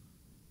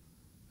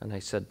 And I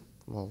said,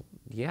 "Well,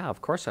 yeah,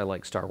 of course I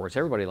like Star Wars.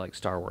 Everybody likes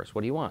Star Wars.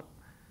 What do you want?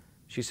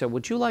 She said,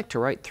 would you like to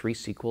write 3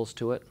 sequels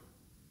to it?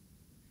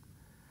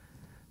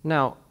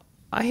 Now,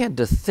 I had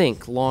to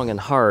think long and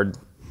hard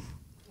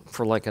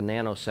for like a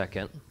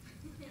nanosecond.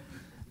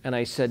 And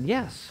I said,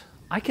 yes,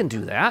 I can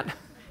do that.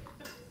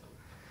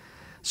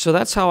 So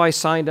that's how I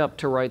signed up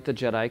to write the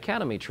Jedi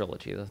Academy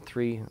trilogy, the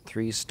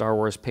three Star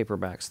Wars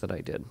paperbacks that I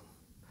did.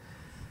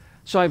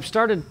 So I've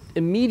started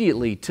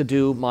immediately to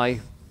do my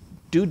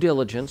due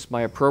diligence,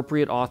 my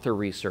appropriate author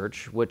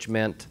research, which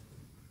meant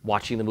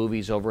watching the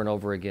movies over and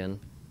over again,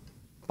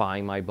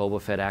 buying my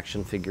Boba Fett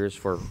action figures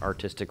for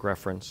artistic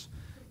reference,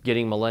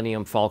 getting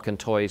Millennium Falcon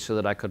toys so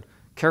that I could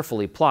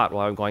carefully plot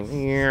while I'm going,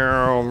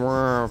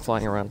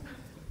 flying around,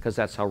 because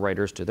that's how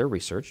writers do their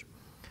research.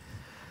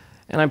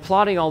 And I'm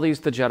plotting all these,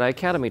 the Jedi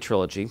Academy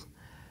trilogy.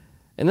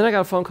 And then I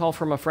got a phone call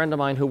from a friend of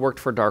mine who worked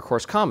for Dark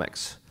Horse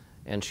Comics.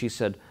 And she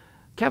said,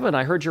 Kevin,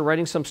 I heard you're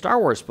writing some Star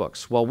Wars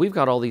books. Well, we've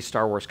got all these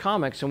Star Wars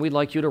comics, and we'd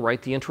like you to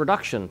write the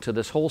introduction to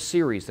this whole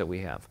series that we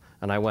have.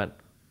 And I went,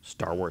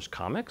 Star Wars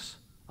comics?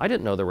 I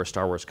didn't know there were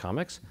Star Wars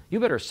comics. You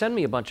better send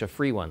me a bunch of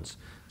free ones.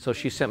 So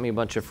she sent me a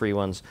bunch of free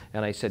ones,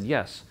 and I said,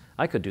 yes,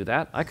 I could do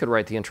that. I could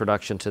write the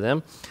introduction to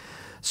them.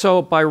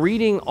 So by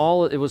reading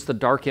it was the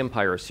Dark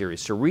Empire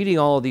series. So reading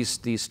all of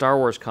these Star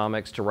Wars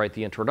comics to write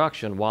the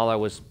introduction while I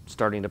was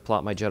starting to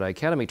plot my Jedi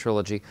Academy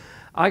trilogy,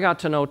 I got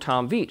to know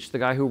Tom Veitch, the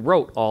guy who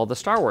wrote all the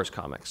Star Wars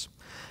comics.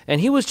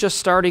 And he was just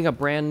starting a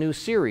brand new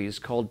series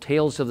called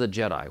Tales of the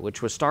Jedi,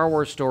 which was Star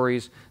Wars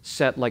stories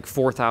set like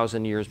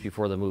 4,000 years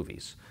before the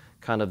movies,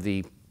 kind of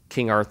the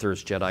King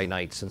Arthur's Jedi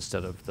Knights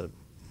instead of the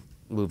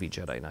movie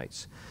Jedi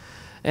Knights.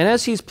 And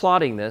as he's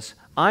plotting this,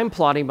 I'm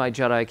plotting my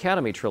Jedi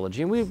Academy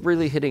trilogy, and we're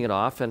really hitting it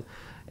off.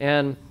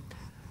 And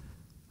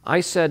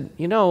I said,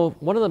 you know,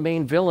 one of the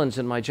main villains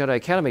in my Jedi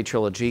Academy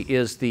trilogy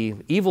is the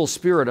evil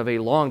spirit of a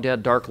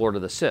long-dead Dark Lord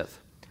of the Sith.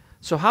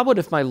 So how about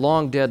if my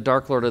long-dead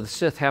Dark Lord of the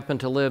Sith happened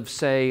to live,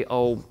 say,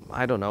 oh,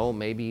 I don't know,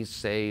 maybe,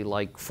 say,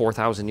 like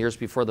 4,000 years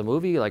before the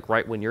movie, like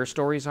right when your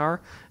stories are?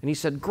 And he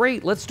said,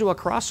 great, let's do a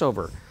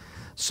crossover.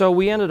 So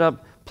we ended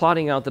up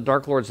plotting out the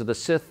Dark Lords of the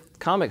Sith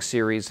comic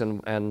series,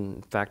 and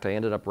in fact, I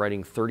ended up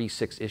writing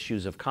 36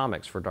 issues of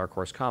comics for Dark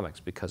Horse Comics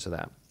because of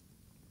that.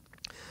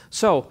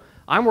 So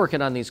I'm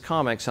working on these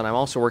comics, and I'm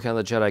also working on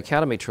the Jedi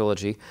Academy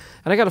trilogy,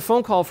 and I got a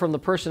phone call from the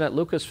person at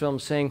Lucasfilm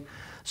saying,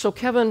 so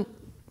Kevin,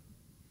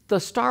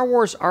 the Star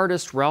Wars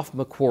artist Ralph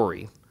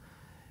McQuarrie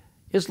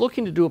is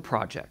looking to do a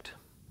project.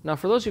 Now,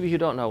 for those of you who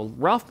don't know,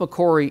 Ralph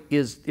McQuarrie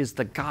is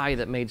the guy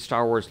that made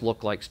Star Wars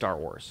look like Star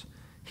Wars.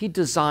 He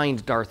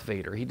designed Darth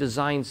Vader. He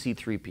designed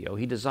C-3PO.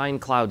 He designed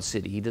Cloud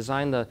City. He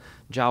designed the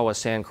Jawa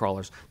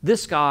sandcrawlers.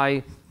 This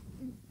guy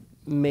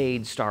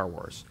made Star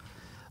Wars.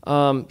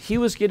 He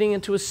was getting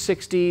into his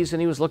 60s, and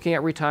he was looking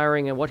at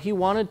retiring, and what he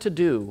wanted to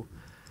do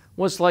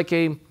was like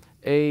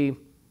a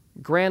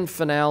grand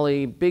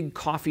finale, big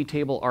coffee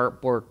table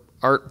art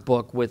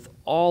book with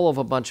all of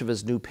a bunch of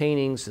his new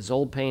paintings, his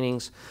old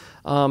paintings.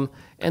 And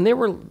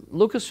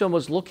Lucasfilm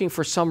was looking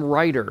for some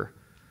writer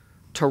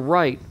to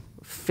write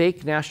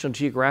fake National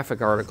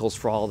Geographic articles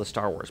for all the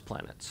Star Wars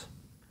planets.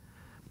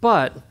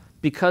 But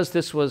because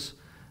this was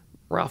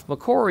Ralph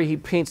McQuarrie, he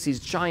paints these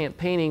giant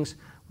paintings,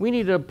 we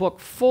needed a book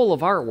full of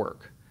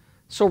artwork.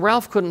 So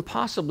Ralph couldn't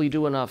possibly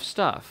do enough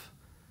stuff.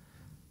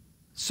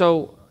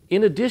 So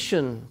in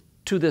addition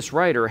to this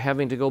writer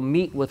having to go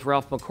meet with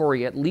Ralph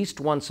McQuarrie at least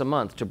once a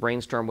month to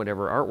brainstorm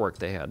whatever artwork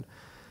they had,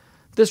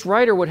 this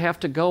writer would have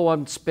to go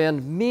and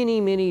spend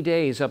many, many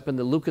days up in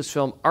the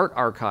Lucasfilm art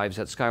archives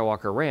at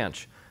Skywalker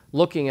Ranch,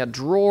 looking at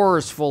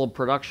drawers full of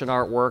production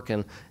artwork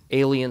and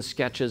alien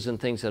sketches and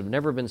things that have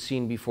never been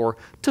seen before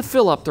to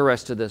fill up the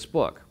rest of this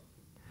book.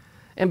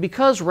 And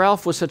because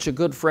Ralph was such a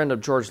good friend of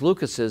George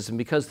Lucas's, and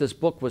because this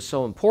book was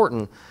so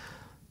important,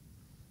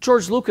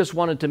 George Lucas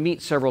wanted to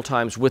meet several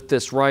times with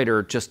this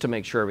writer just to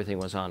make sure everything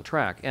was on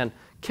track. And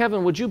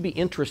Kevin, would you be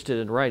interested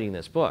in writing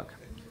this book?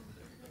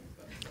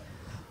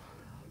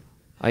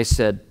 I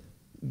said,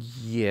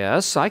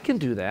 yes, I can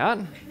do that.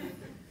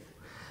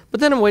 But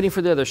then I'm waiting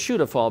for the other shoe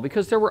to fall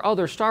because there were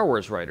other Star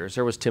Wars writers.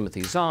 There was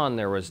Timothy Zahn,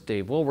 there was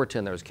Dave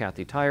Wolverton, there was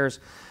Kathy Tyers.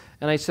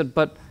 And I said,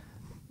 but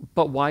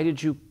why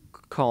did you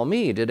call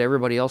me? Did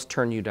everybody else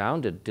turn you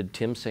down? Did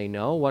Tim say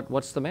no?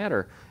 What's the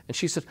matter? And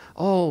she said,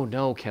 oh,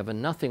 no,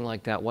 Kevin, nothing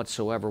like that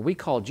whatsoever. We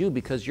called you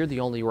because you're the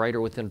only writer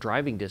within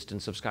driving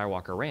distance of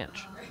Skywalker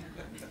Ranch.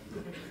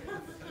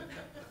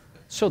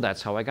 So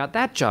that's how I got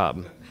that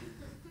job.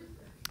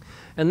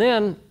 And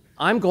then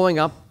I'm going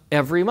up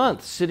every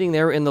month, sitting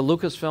there in the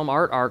Lucasfilm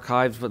art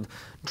archives with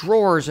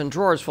drawers and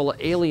drawers full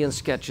of alien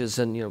sketches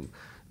and, you know,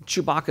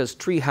 Chewbacca's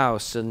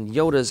treehouse and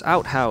Yoda's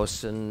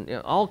outhouse and, you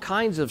know, all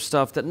kinds of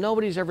stuff that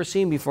nobody's ever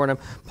seen before. And I'm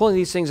pulling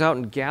these things out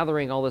and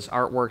gathering all this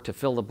artwork to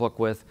fill the book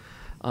with.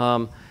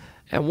 And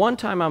one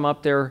time I'm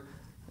up there,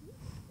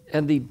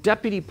 and the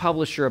deputy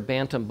publisher of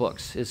Bantam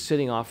Books is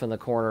sitting off in the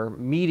corner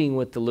meeting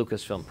with the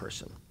Lucasfilm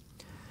person.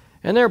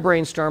 And they're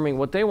brainstorming.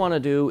 What they want to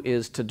do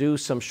is to do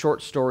some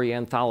short story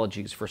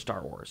anthologies for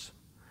Star Wars.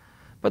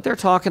 But they're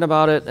talking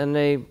about it, and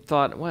they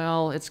thought,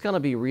 well, it's going to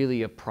be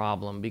really a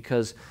problem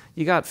because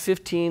you got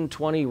 15,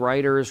 20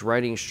 writers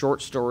writing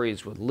short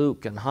stories with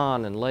Luke and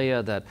Han and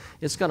Leia that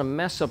it's going to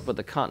mess up with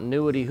the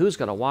continuity. Who's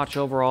going to watch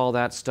over all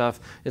that stuff?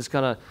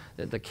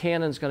 The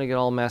canon's going to get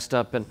all messed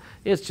up, and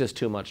it's just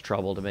too much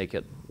trouble to make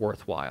it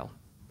worthwhile.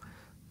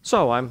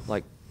 So I'm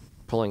like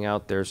pulling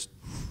out, there's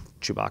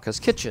Chewbacca's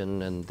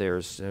kitchen, and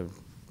there's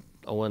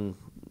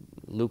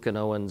Luke and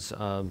Owen's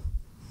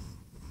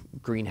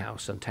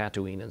greenhouse and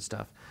Tatooine and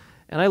stuff.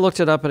 And I looked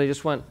it up and I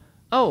just went,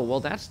 oh, well,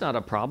 that's not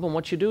a problem.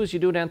 What you do is you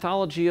do an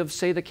anthology of,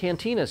 say, the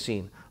cantina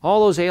scene. All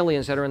those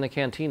aliens that are in the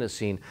cantina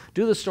scene.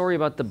 Do the story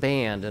about the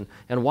band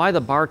and why the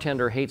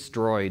bartender hates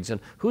droids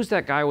and who's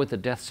that guy with the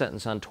death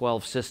sentence on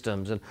 12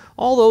 systems and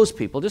all those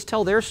people. Just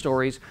tell their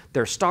stories.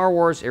 They're Star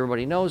Wars.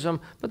 Everybody knows them,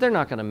 but they're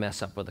not going to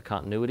mess up with the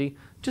continuity.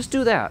 Just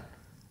do that.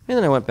 And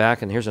then I went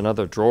back, and here's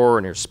another drawer,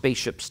 and here's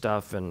spaceship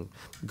stuff and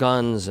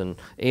guns and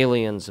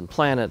aliens and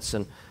planets.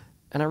 And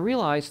I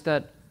realized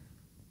that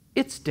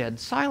it's dead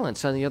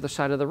silence on the other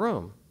side of the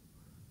room.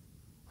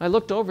 I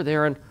looked over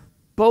there, and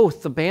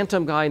both the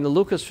Bantam guy and the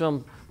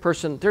Lucasfilm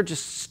person, they're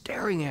just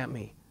staring at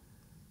me.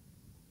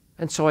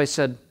 And so I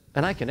said,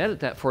 and I can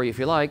edit that for you if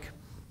you like.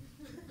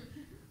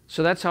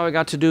 So that's how I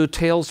got to do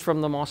Tales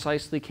from the Mos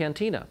Eisley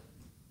Cantina.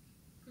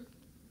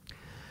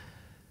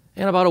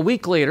 And about a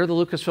week later, the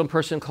Lucasfilm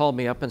person called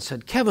me up and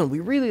said, Kevin, we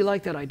really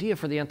like that idea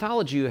for the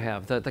anthology you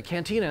have, the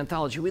Cantina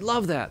anthology. We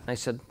love that. And I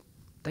said,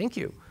 thank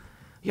you.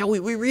 Yeah,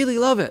 we really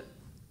love it.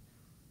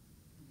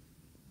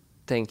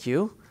 Thank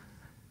you.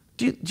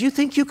 Do you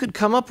think you could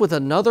come up with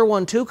another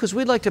one too? Because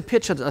we'd like to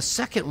pitch a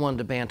second one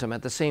to Bantam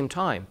at the same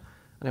time.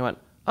 And I went,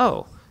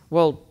 oh,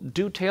 well,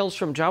 do Tales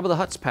from Jabba the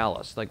Hutt's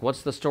palace. Like,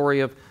 what's the story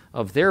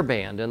of their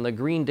band and the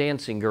green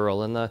dancing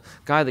girl and the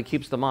guy that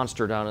keeps the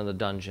monster down in the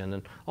dungeon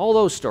and all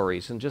those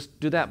stories, and just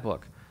do that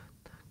book.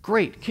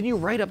 Great. Can you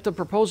write up the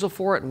proposal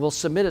for it and we'll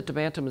submit it to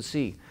Bantam and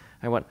see?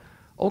 I went,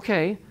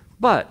 okay,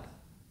 but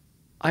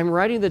I'm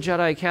writing the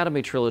Jedi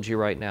Academy trilogy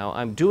right now.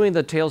 I'm doing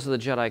the Tales of the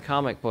Jedi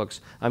comic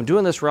books. I'm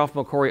doing this Ralph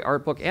McQuarrie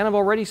art book, and I've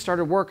already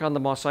started work on the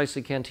Mos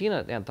Eisley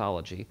Cantina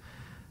anthology.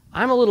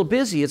 I'm a little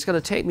busy. It's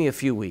going to take me a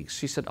few weeks.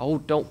 She said, oh,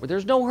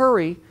 there's no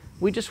hurry.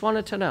 We just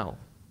wanted to know.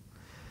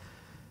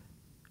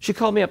 She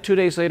called me up 2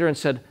 days later and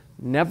said,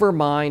 never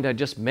mind. I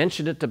just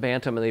mentioned it to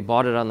Bantam, and they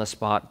bought it on the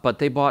spot, but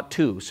they bought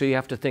two, so you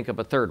have to think of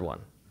a third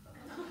one.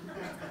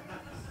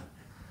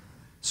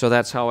 So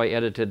that's how I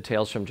edited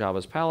Tales from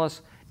Jabba's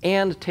Palace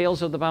and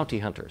Tales of the Bounty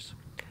Hunters.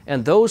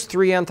 And those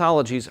three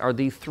anthologies are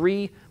the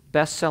three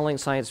best-selling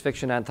science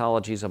fiction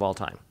anthologies of all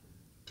time.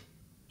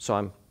 So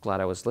I'm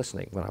glad I was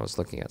listening when I was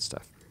looking at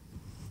stuff.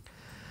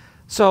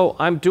 So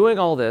I'm doing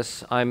all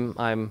this.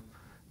 I'm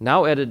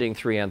now editing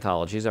three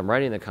anthologies. I'm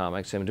writing the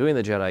comics. I'm doing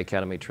the Jedi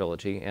Academy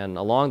trilogy. And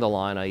along the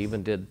line, I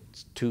even did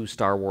 2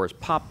 Star Wars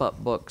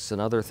pop-up books and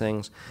other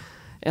things.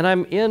 And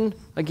I'm in,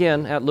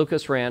 again, at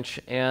Lucas Ranch,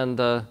 and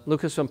the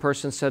Lucasfilm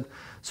person said,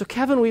 so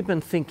Kevin, we've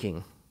been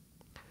thinking,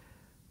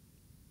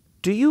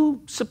 do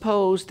you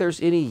suppose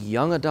there's any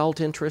young adult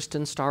interest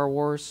in Star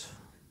Wars?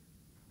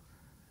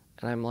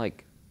 And I'm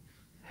like,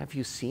 have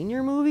you seen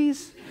your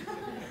movies?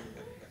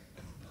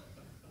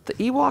 The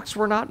Ewoks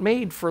were not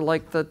made for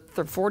like the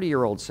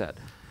 40-year-old set.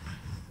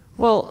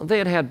 Well, they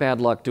had had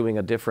bad luck doing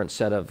a different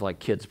set of like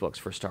kids' books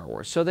for Star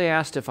Wars. So they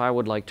asked if I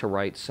would like to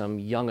write some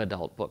young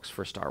adult books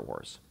for Star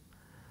Wars.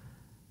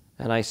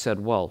 And I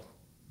said, well,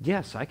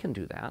 yes, I can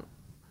do that.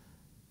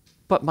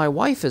 But my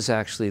wife is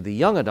actually the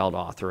young adult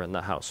author in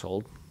the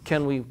household.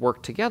 Can we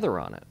work together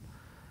on it?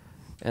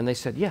 And they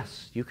said,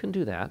 yes, you can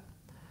do that.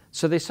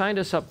 So they signed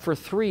us up for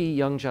 3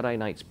 Young Jedi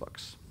Knights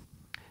books.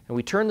 And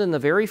we turned in the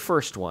very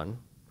first one,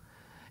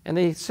 and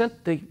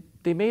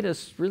they made a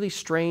really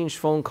strange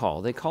phone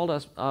call. They called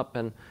us up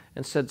and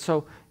said,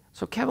 so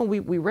Kevin,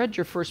 we read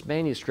your first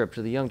manuscript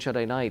of the Young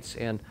Jedi Knights,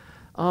 and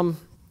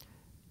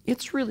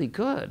it's really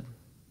good.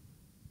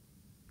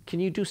 Can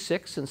you do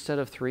 6 instead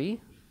of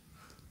 3?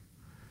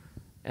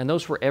 And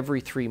those were every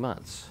 3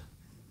 months.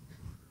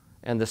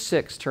 And the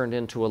 6 turned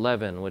into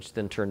 11, which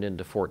then turned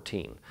into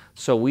 14.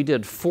 So we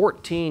did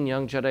 14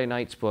 Young Jedi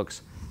Knights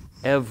books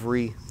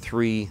every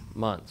 3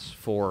 months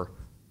for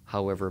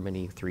however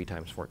many 3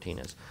 times 14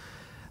 is.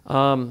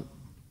 And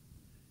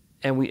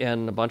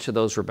a bunch of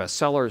those were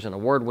bestsellers and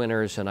award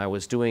winners, and I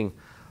was doing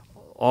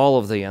all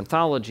of the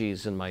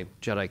anthologies and my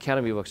Jedi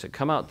Academy books had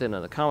come out then,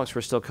 and the comics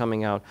were still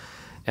coming out.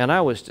 And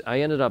I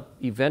ended up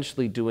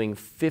eventually doing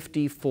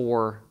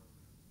 54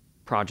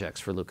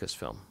 projects for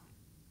Lucasfilm.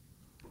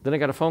 Then I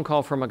got a phone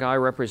call from a guy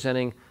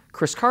representing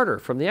Chris Carter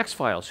from the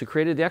X-Files, who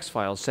created the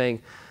X-Files,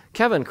 saying,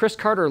 Kevin, Chris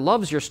Carter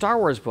loves your Star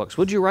Wars books.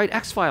 Would you write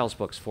X-Files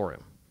books for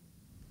him?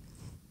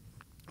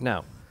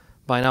 Now,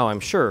 by now I'm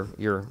sure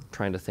you're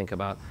trying to think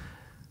about,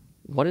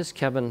 what is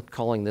Kevin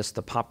calling this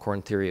the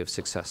popcorn theory of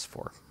success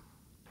for?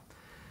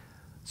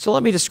 So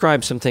let me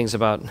describe some things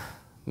about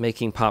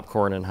making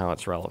popcorn and how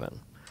it's relevant.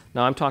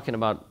 Now I'm talking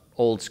about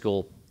old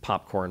school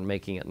popcorn,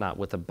 making it not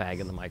with a bag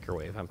in the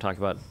microwave. I'm talking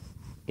about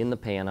in the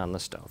pan on the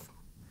stove.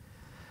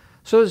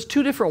 So there's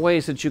 2 different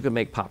ways that you can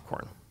make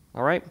popcorn,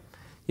 all right?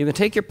 You can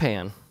take your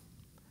pan,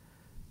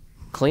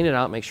 clean it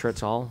out, make sure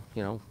it's all,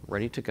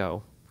 ready to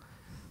go.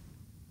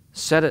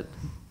 Set it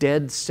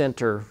dead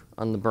center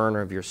on the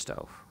burner of your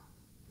stove.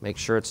 Make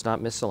sure it's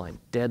not misaligned,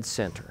 dead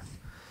center.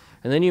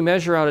 And then you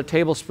measure out a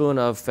tablespoon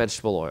of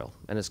vegetable oil,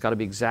 and it's got to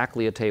be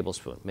exactly a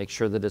tablespoon. Make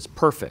sure that it's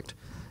perfect,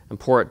 and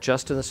pour it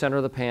just in the center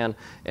of the pan,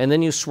 and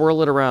then you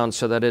swirl it around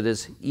so that it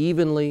is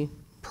evenly,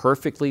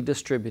 perfectly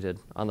distributed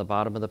on the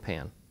bottom of the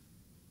pan.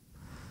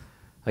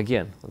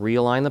 Again,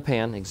 realign the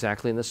pan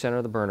exactly in the center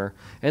of the burner,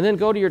 and then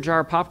go to your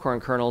jar of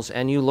popcorn kernels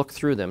and you look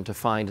through them to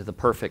find the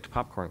perfect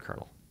popcorn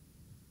kernel.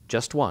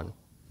 Just one.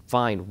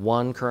 Find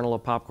one kernel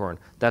of popcorn.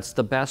 That's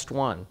the best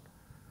one.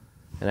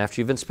 And after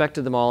you've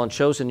inspected them all and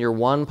chosen your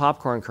one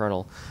popcorn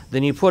kernel,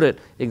 then you put it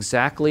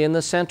exactly in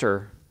the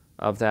center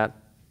of that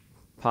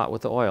pot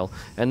with the oil,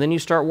 and then you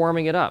start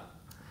warming it up.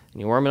 And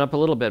you warm it up a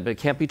little bit, but it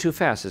can't be too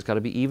fast. It's got to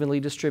be evenly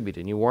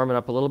distributed. And you warm it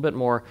up a little bit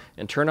more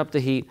and turn up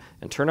the heat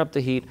and turn up the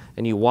heat,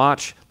 and you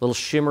watch little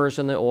shimmers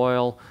in the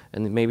oil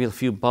and maybe a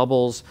few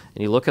bubbles,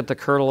 and you look at the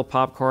kernel of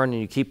popcorn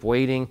and you keep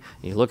waiting,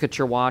 and you look at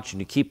your watch and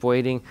you keep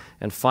waiting,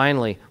 and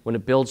finally, when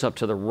it builds up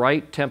to the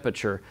right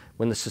temperature,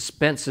 when the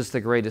suspense is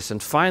the greatest,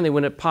 and finally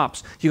when it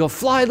pops, you go,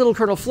 "Fly, little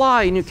kernel,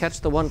 fly," and you catch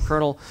the one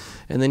kernel,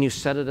 and then you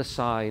set it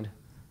aside,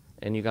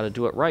 and you got to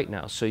do it right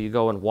now. So you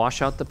go and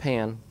wash out the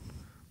pan,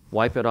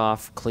 wipe it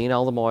off, clean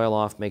all the oil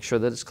off, make sure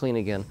that it's clean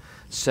again,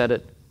 set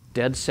it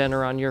dead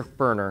center on your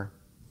burner,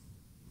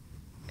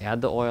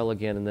 add the oil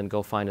again, and then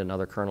go find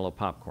another kernel of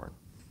popcorn.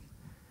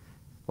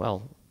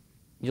 Well,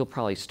 you'll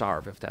probably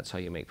starve if that's how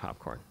you make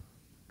popcorn.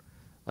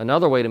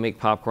 Another way to make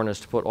popcorn is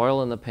to put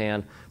oil in the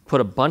pan,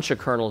 put a bunch of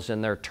kernels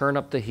in there, turn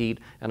up the heat,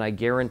 and I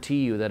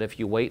guarantee you that if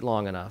you wait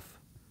long enough,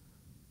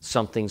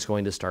 something's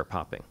going to start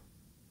popping.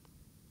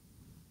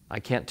 I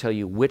can't tell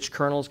you which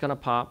kernel is going to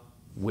pop,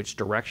 which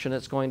direction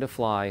it's going to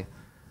fly,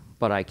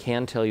 but I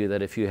can tell you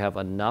that if you have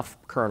enough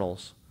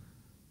kernels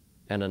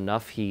and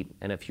enough heat,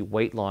 and if you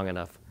wait long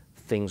enough,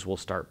 things will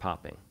start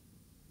popping.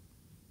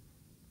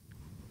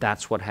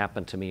 That's what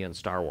happened to me in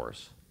Star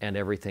Wars and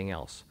everything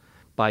else.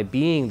 By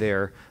being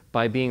there,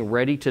 by being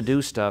ready to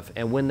do stuff,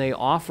 and when they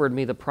offered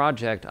me the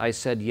project, I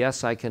said,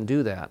 yes, I can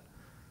do that.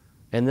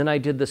 And then I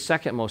did the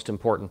second most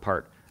important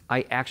part.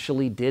 I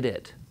actually did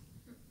it.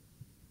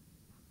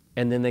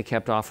 And then they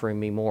kept offering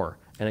me more.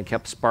 And it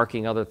kept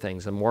sparking other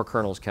things, and more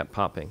kernels kept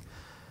popping.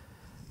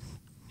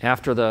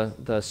 After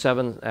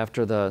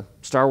the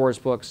Star Wars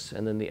books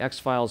and then the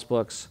X-Files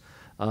books,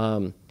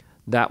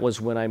 that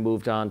was when I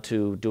moved on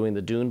to doing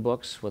the Dune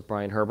books with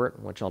Brian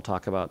Herbert, which I'll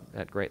talk about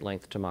at great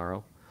length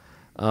tomorrow.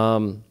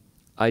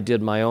 I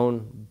did my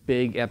own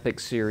big epic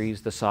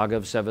series, The Saga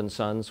of Seven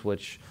Sons,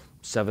 which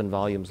 7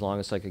 volumes long.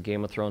 It's like a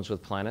Game of Thrones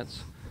with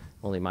planets,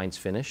 only mine's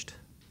finished.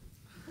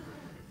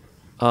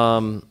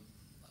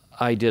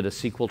 I did a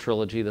sequel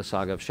trilogy, The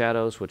Saga of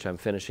Shadows, which I'm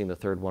finishing the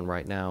 3rd one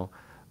right now.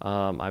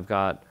 I've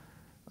got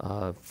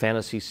a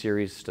fantasy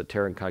series, the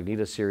Terra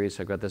Incognita series.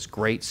 I've got this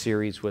great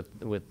series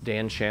with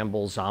Dan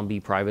Shamble,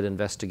 Zombie Private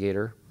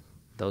Investigator.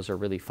 Those are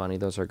really funny.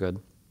 Those are good.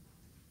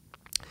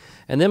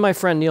 And then my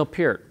friend Neil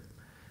Peart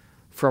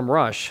from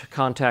Rush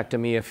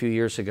contacted me a few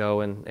years ago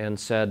and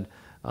said,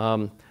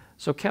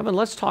 so Kevin,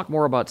 let's talk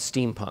more about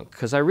steampunk,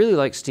 because I really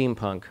like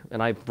steampunk,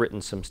 and I've written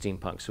some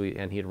steampunk,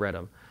 and he had read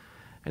them.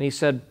 And he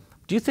said,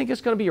 do you think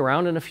it's going to be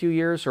around in a few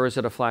years, or is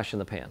it a flash in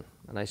the pan?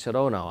 And I said,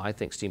 oh no, I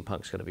think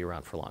steampunk's going to be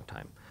around for a long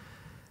time.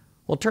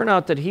 Well, it turned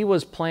out that he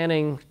was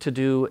planning to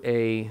do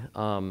a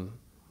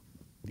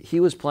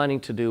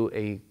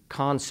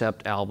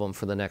concept album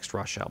for the next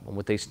Rush album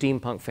with a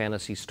steampunk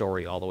fantasy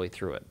story all the way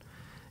through it.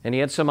 And he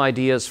had some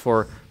ideas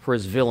for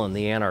his villain,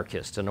 the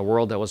anarchist, in a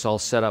world that was all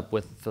set up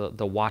with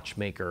the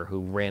watchmaker who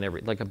ran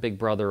like a Big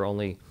Brother,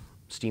 only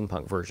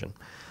steampunk version.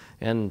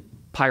 And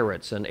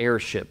pirates and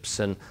airships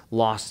and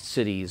lost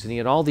cities, and he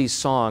had all these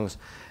songs,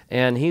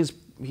 and he's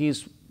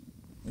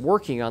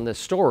working on this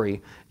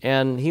story,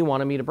 and he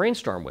wanted me to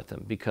brainstorm with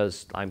him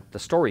because I'm the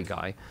story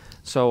guy.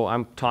 So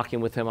I'm talking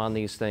with him on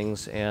these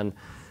things, and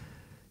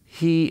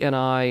he and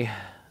I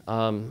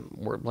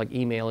were like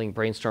emailing,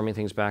 brainstorming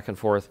things back and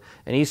forth,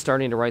 and he's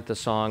starting to write the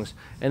songs.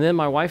 And then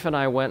my wife and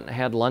I went and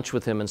had lunch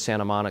with him in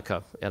Santa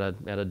Monica at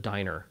a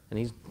diner, and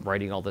he's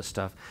writing all this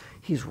stuff.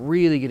 He's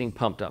really getting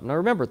pumped up. Now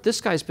remember,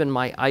 this guy's been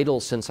my idol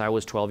since I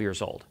was 12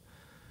 years old.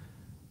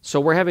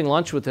 So we're having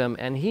lunch with him,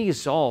 and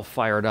he's all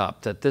fired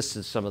up that this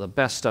is some of the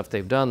best stuff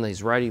they've done.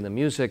 He's writing the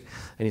music,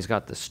 and he's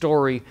got the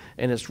story,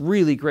 and it's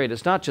really great.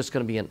 It's not just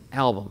going to be an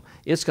album.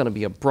 It's going to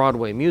be a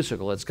Broadway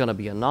musical. It's going to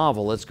be a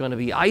novel. It's going to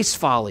be Ice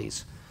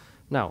Follies.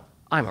 Now,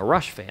 I'm a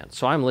Rush fan,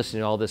 so I'm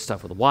listening to all this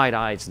stuff with wide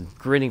eyes and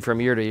grinning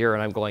from ear to ear,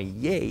 and I'm going,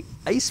 yay,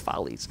 Ice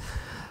Follies.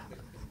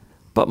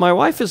 But my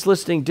wife is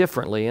listening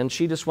differently, and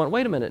she just went,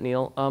 wait a minute,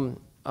 Neil,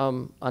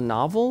 a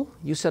novel?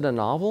 You said a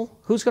novel?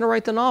 Who's going to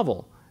write the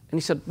novel? And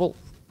he said, well,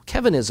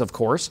 Kevin is, of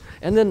course,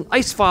 and then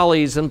Ice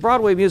Follies and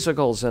Broadway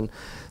musicals. And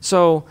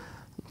so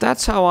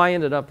that's how I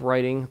ended up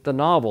writing the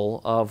novel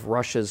of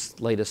Rush's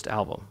latest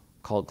album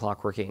called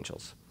Clockwork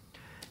Angels.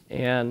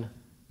 And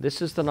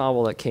this is the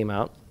novel that came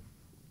out.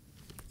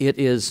 It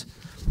is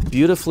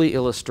beautifully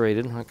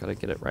illustrated. I gotta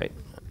get it right.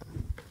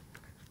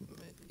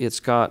 It's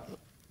got,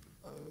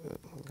 I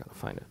gotta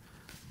find it.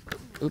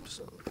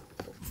 Oops.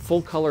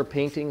 Full color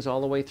paintings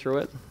all the way through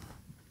it.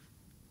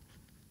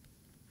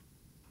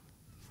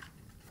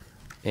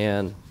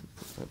 And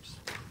oops,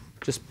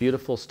 just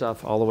beautiful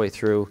stuff all the way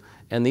through.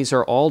 And these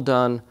are all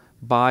done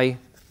by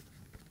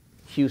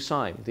Hugh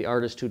Syme, the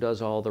artist who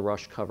does all the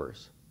Rush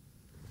covers.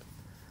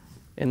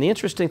 And the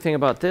interesting thing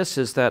about this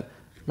is that,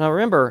 now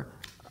remember,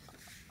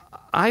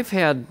 I've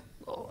had,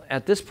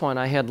 at this point,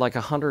 I had like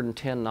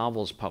 110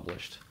 novels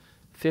published,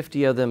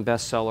 50 of them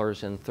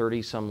bestsellers in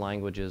 30 some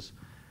languages.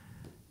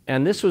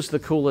 And this was the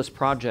coolest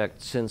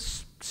project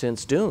since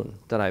Dune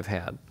that I've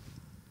had.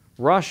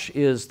 Rush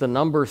is the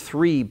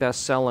 #3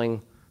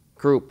 best-selling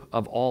group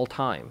of all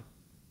time.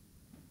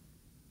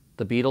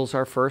 The Beatles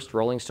are first,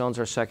 Rolling Stones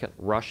are second,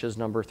 Rush is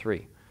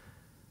 #3.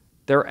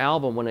 Their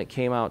album, when it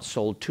came out,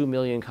 sold 2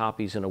 million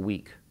copies in a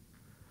week.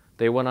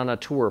 They went on a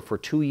tour for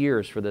 2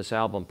 years for this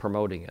album,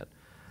 promoting it.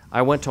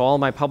 I went to all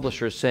my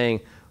publishers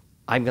saying,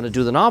 I'm going to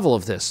do the novel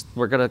of this.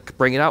 We're going to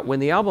bring it out when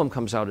the album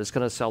comes out. It's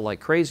going to sell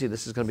like crazy.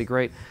 This is going to be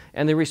great.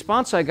 And the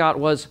response I got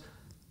was,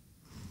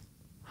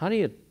 how do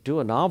you do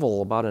a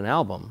novel about an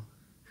album?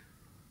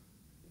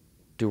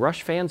 Do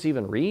Rush fans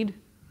even read?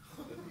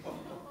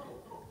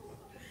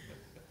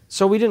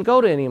 So we didn't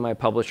go to any of my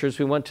publishers.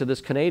 We went to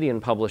this Canadian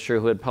publisher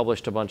who had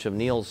published a bunch of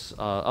Neil's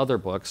other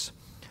books.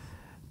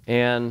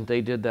 And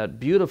they did that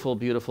beautiful,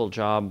 beautiful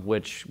job,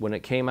 which when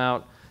it came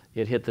out,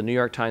 it hit the New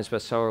York Times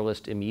bestseller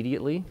list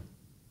immediately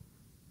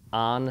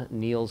on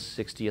Neil's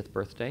 60th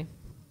birthday.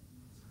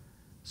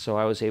 So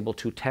I was able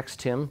to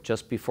text him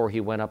just before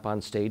he went up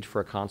on stage for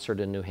a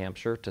concert in New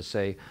Hampshire to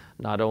say,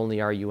 not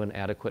only are you an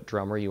adequate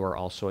drummer, you are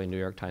also a New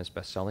York Times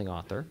bestselling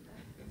author.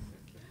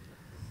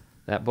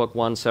 That book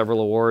won several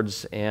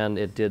awards, and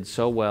it did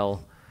so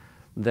well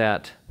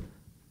that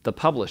the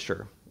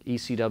publisher,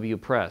 ECW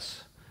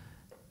Press,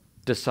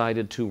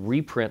 decided to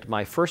reprint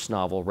my first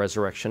novel,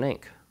 Resurrection,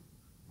 Inc.,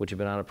 which had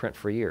been out of print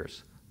for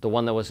years, the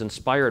one that was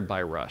inspired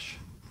by Rush.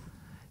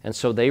 And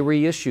so they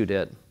reissued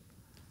it,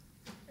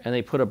 and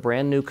they put a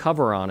brand new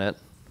cover on it.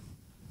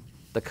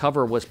 The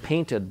cover was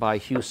painted by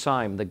Hugh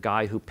Syme, the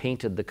guy who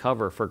painted the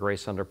cover for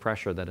Grace Under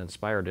Pressure that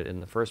inspired it in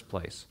the first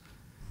place,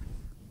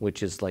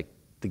 which is like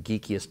the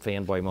geekiest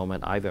fanboy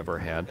moment I've ever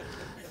had.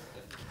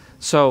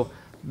 So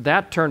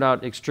that turned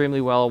out extremely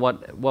well.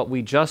 What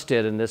we just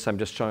did, and this I'm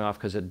just showing off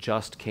because it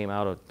just came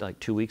out like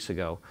 2 weeks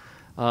ago.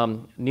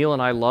 Neil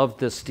and I loved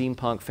this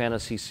steampunk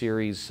fantasy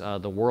series,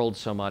 The World,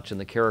 so much, and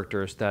the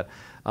characters that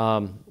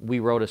we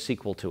wrote a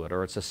sequel to it,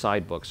 or it's a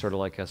side book, sort of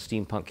like a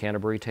Steampunk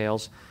Canterbury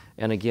Tales.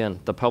 And again,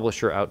 the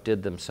publisher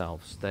outdid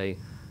themselves.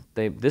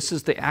 This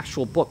is the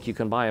actual book you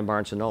can buy in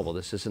Barnes & Noble.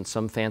 This isn't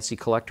some fancy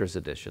collector's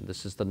edition.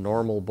 This is the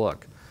normal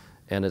book.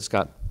 And it's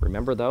got,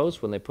 remember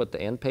those when they put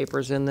the end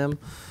papers in them?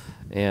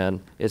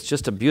 And it's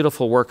just a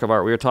beautiful work of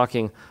art. We were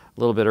talking a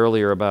little bit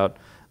earlier about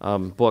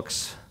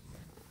books.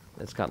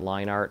 It's got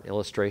line art,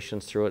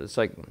 illustrations through it.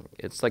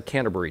 It's like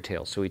Canterbury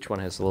Tales, so each one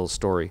has a little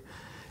story.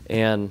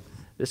 And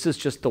this is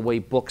just the way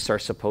books are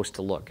supposed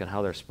to look and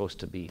how they're supposed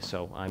to be.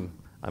 So I'm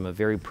a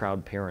very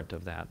proud parent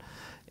of that.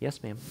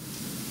 Yes, ma'am?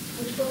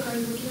 Which book are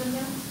you working on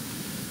now?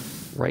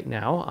 Right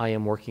now, I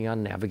am working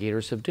on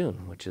Navigators of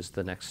Dune, which is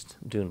the next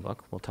Dune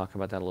book. We'll talk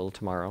about that a little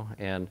tomorrow.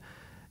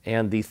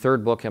 And the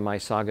third book in my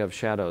saga of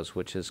shadows,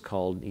 which is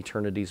called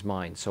Eternity's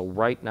Mine. So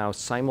right now,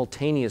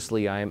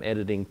 simultaneously, I am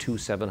editing 2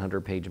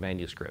 700-page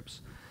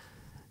manuscripts.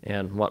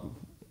 And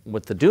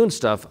with the Dune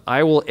stuff,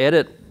 I will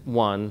edit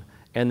one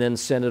and then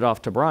send it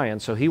off to Brian.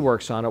 So he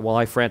works on it while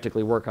I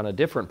frantically work on a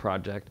different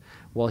project.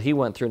 Well, he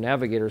went through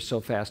Navigators so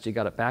fast, he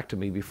got it back to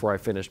me before I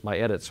finished my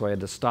edit. So I had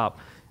to stop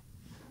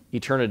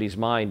Eternity's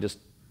Mine, just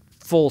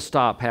full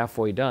stop,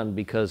 halfway done,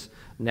 because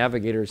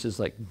Navigators is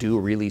like due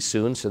really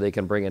soon, so they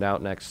can bring it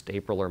out next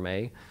April or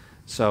May.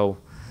 So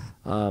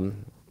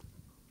I'm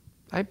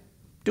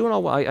doing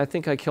all well. I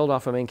think I killed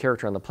off a main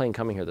character on the plane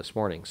coming here this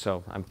morning,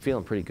 so I'm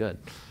feeling pretty good.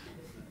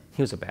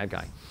 He was a bad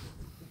guy.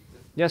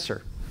 Yes,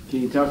 sir.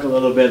 Can you talk a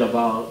little bit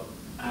about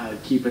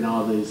keeping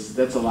all these,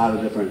 that's a lot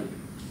of different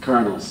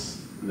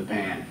kernels in the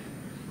pan,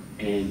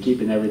 and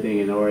keeping everything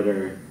in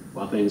order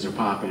while things are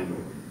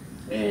popping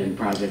and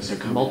projects are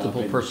coming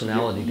Multiple up.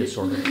 personality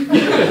disorder. And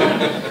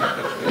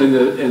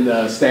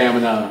the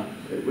stamina,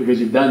 because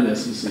you've done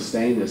this, you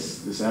sustained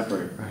this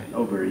effort Right.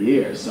 over a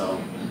year.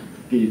 So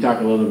can you talk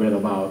a little bit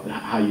about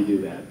how you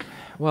do that?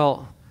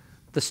 Well,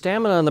 the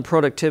stamina and the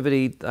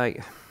productivity,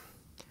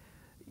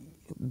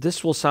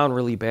 this will sound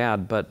really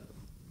bad, but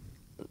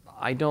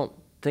I don't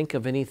think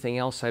of anything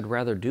else I'd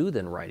rather do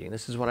than writing.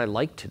 This is what I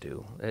like to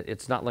do.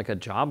 It's not like a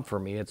job for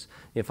me. It's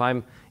if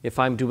I'm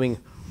doing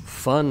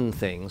fun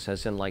things,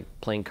 as in like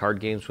playing card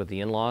games with the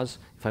in-laws,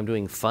 if I'm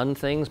doing fun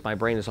things, my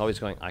brain is always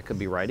going, I could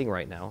be writing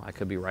right now. I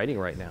could be writing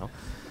right now.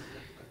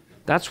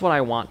 That's what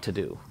I want to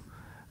do.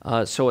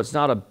 So it's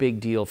not a big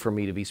deal for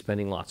me to be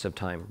spending lots of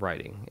time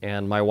writing.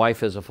 And my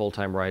wife is a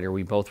full-time writer.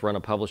 We both run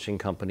a publishing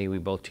company. We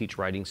both teach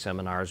writing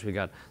seminars.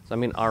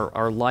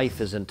 Our life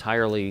is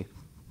entirely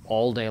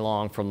all day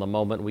long from the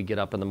moment we get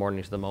up in the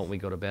morning to the moment we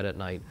go to bed at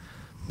night.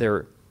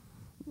 There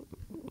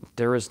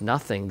is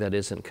nothing that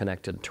isn't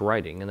connected to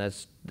writing, and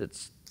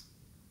that's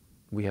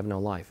we have no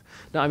life.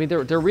 No, I mean,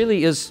 there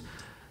really is.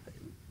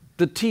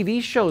 The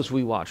TV shows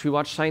we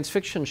watch science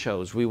fiction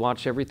shows, we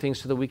watch everything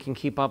so that we can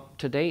keep up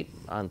to date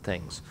on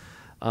things.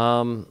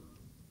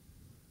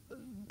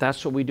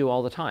 That's what we do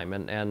all the time,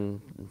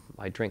 and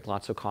I drink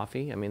lots of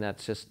coffee. I mean,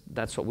 that's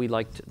what we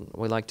like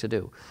to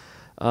do.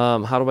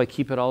 How do I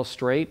keep it all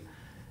straight?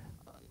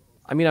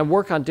 I mean, I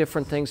work on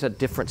different things at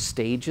different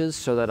stages,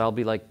 so that I'll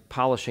be like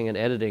polishing and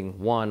editing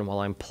one while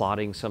I'm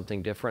plotting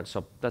something different.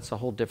 So that's a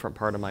whole different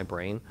part of my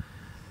brain,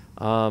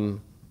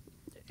 and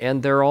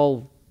they're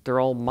all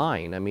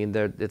mine. I mean,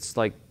 it's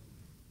like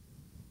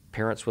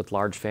parents with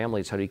large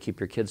families. How do you keep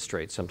your kids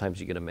straight? Sometimes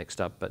you get them mixed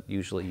up, but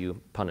usually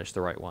you punish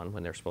the right one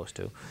when they're supposed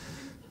to,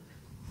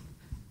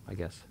 I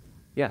guess.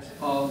 Yes?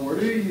 Where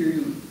do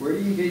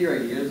you get your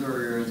ideas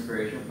or your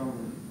inspiration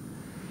from?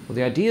 Well,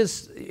 the idea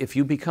is, if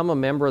you become a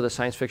member of the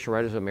Science Fiction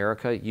Writers of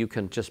America, you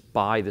can just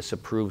buy this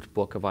approved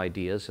book of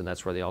ideas, and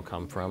that's where they all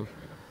come from.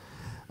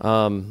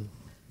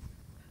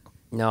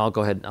 Now I'll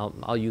go ahead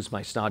and I'll use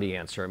my snotty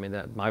answer. I mean,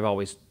 I've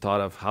always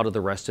thought of, how do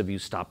the rest of you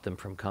stop them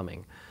from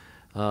coming?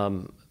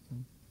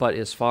 But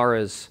as far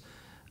as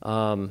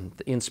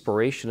the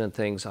inspiration and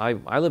things, I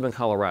live in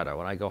Colorado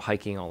and I go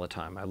hiking all the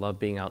time. I love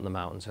being out in the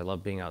mountains. I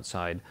love being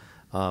outside.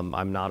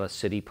 I'm not a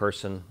city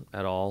person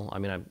at all. I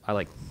mean, I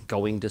like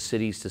going to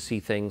cities to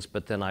see things,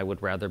 but then I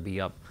would rather be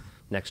up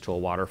next to a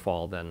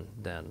waterfall than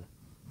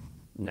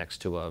next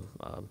to a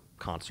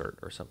concert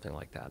or something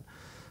like that.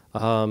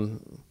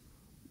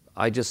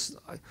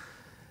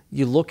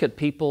 You look at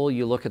people,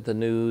 you look at the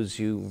news,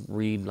 you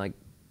read like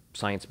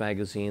science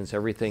magazines,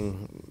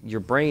 everything. Your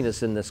brain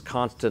is in this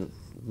constant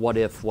what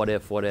if, what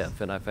if, what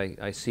if. And if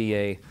I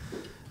see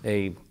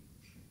a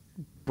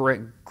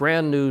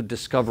brand new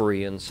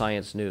discovery in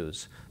science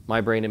news,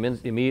 my brain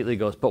immediately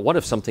goes, but what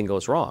if something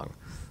goes wrong?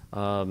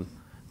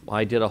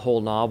 I did a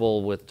whole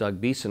novel with Doug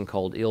Beeson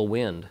called Ill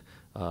Wind,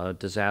 a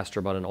disaster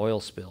about an oil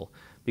spill,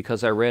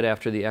 because I read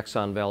after the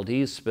Exxon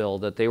Valdez spill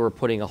that they were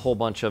putting a whole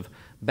bunch of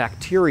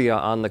bacteria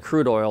on the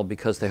crude oil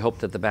because they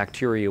hoped that the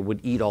bacteria would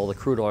eat all the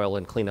crude oil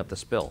and clean up the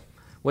spill,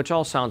 which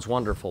all sounds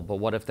wonderful, but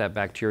what if that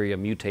bacteria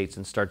mutates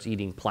and starts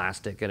eating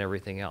plastic and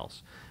everything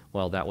else?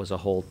 Well, that was a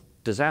whole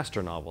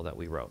disaster novel that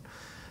we wrote.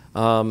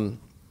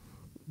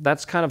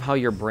 That's kind of how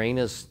your brain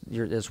is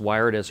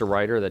wired as a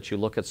writer, that you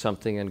look at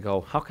something and go,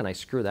 how can I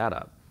screw that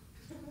up?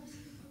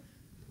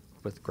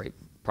 With great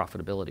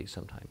profitability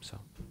sometimes. So.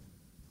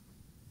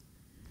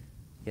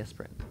 Yes,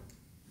 Brent?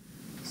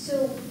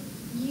 So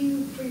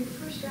for your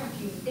first draft,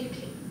 you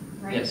dictate,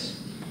 right?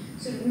 Yes.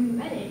 So when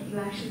you edit, you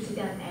actually sit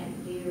down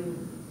and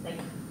you, like,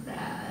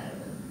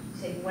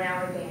 say 1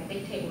 hour a day, I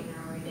dictate 1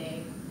 hour a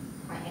day,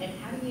 I edit.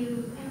 How do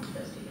you balance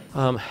those two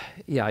things?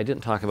 Yeah, I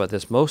didn't talk about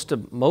this. Most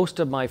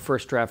of my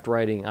first draft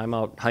writing, I'm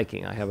out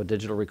hiking. I have a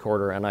digital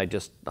recorder and I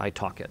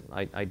talk it.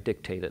 I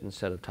dictate it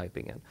instead of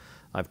typing it.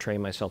 I've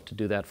trained myself to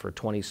do that for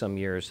 20-some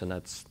years, and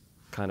that's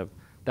kind of,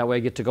 that way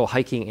I get to go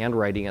hiking and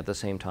writing at the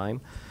same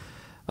time.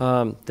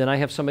 Then I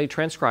have somebody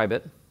transcribe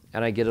it,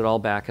 and I get it all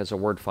back as a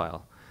Word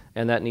file.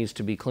 And that needs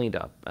to be cleaned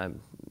up.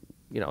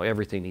 You know,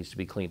 everything needs to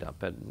be cleaned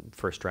up, and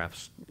first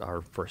drafts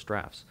are first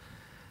drafts.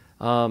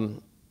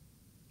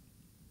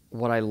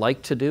 What I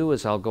like to do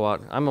is I'll go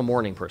out, I'm a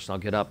morning person, I'll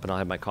get up and I'll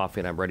have my coffee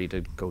and I'm ready to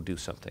go do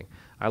something.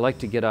 I like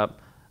to get up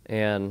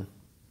and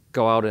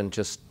go out and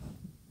just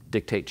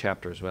dictate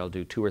chapters. Well, I'll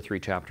do 2 or 3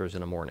 chapters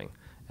in a morning.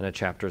 And a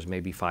chapter is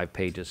maybe 5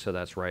 pages, so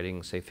that's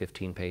writing, say,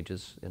 15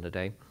 pages in a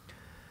day.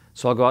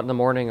 So I'll go out in the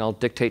morning, I'll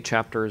dictate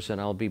chapters, and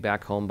I'll be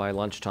back home by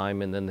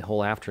lunchtime, and then the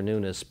whole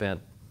afternoon is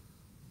spent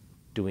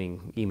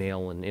doing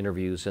email and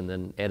interviews and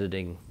then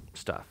editing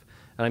stuff.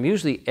 And I'm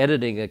usually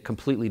editing a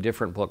completely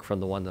different book from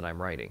the one that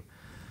I'm writing.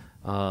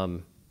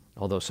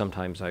 Although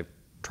sometimes I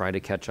try to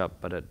catch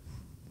up, but it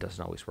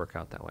doesn't always work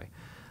out that way.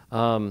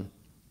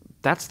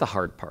 That's the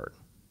hard part.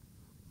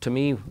 To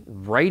me,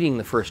 writing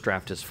the first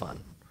draft is fun.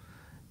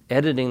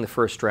 Editing the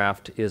first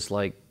draft is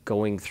like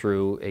going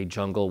through a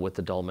jungle with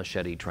a dull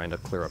machete trying to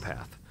clear a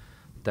path.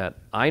 That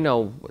I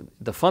know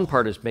the fun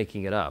part is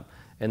making it up,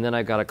 and then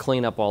I've got to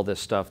clean up all this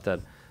stuff that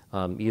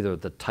either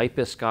the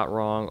typist got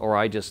wrong or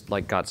I just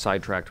like got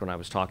sidetracked when I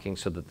was talking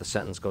so that the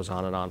sentence goes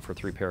on and on for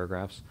 3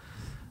 paragraphs.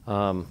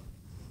 The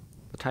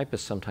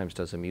typist sometimes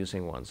does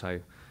amusing ones.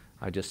 I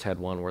just had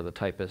one where the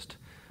typist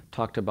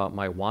talked about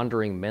my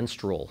wandering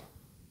menstrual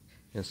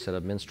instead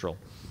of minstrel.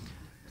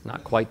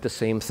 Not quite the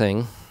same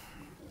thing.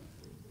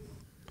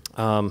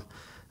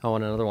 Oh,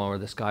 and another one where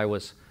this guy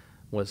was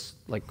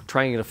like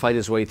trying to fight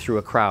his way through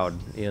a crowd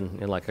in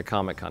like a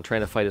Comic-Con,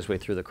 trying to fight his way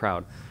through the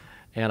crowd.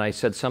 And I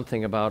said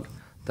something about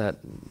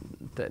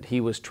that he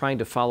was trying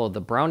to follow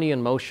the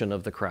Brownian motion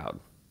of the crowd.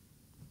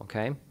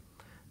 Okay?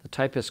 The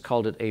typist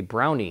called it a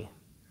brownie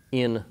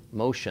in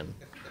motion.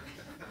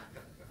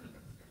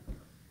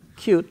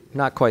 Cute,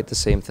 not quite the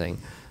same thing.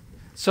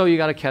 So you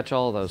got to catch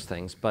all of those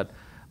things. But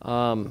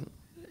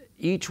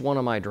each one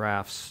of my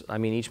drafts, I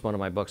mean, each one of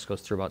my books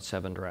goes through about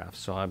 7 drafts.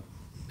 So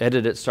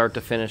edit it start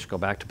to finish, go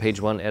back to page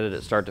 1, edit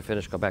it start to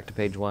finish, go back to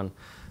page 1.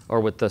 Or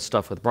with the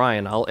stuff with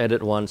Brian, I'll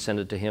edit one, send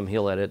it to him,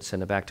 he'll edit,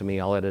 send it back to me,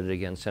 I'll edit it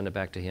again, send it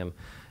back to him.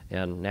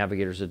 And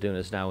Navigators of Dune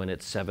is now in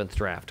its 7th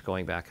draft,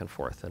 going back and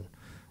forth.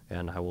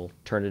 And I will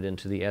turn it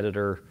into the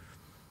editor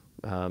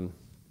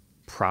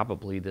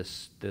probably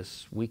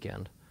this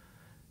weekend.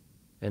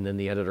 And then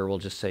the editor will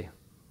just say,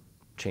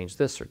 change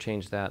this or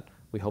change that.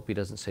 We hope he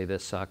doesn't say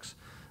this sucks.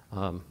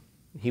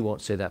 He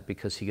won't say that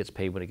because he gets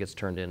paid when it gets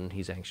turned in and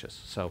he's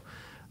anxious. So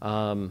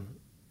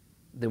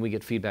then we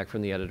get feedback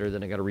from the editor,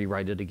 then I got to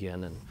rewrite it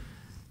again. And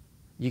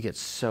you get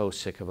so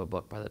sick of a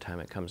book by the time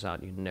it comes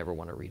out, you never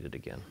want to read it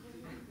again.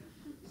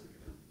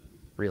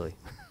 Really.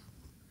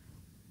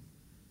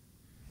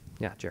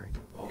 Yeah, Jerry.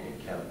 Okay,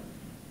 Kevin,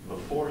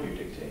 before you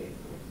dictate,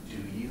 do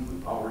you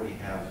already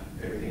have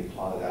everything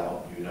plotted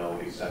out? You know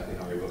exactly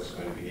how your book's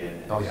going to begin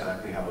and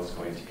exactly how it's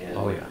going to end?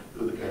 Oh, yeah.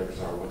 Who the characters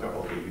are, what they're,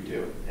 okay, you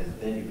do, and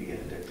then you begin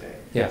to dictate.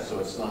 Yeah. So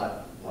it's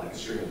not like a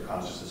stream of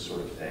consciousness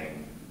sort of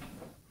thing.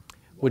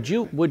 Would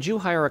you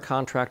hire a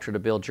contractor to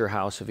build your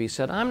house if he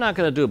said, I'm not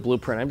going to do a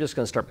blueprint, I'm just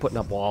going to start putting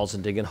up walls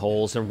and digging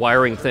holes and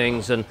wiring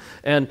things, and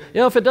you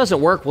know, if it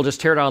doesn't work, we'll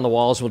just tear down the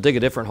walls, we'll dig a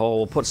different hole,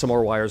 we'll put some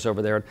more wires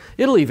over there,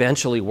 it'll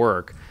eventually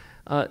work.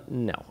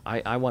 No,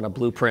 I want a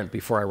blueprint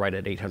before I write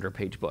an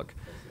 800-page book.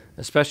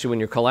 Especially when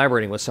you're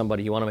collaborating with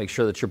somebody, you want to make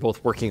sure that you're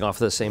both working off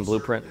the same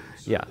blueprint.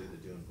 Yeah. The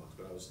Dune books,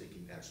 but I was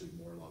thinking actually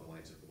more along the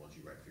lines of the ones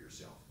you write for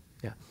yourself.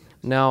 Yeah.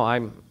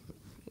 No,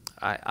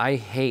 I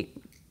hate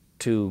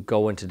to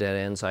go into dead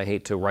ends. I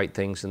hate to write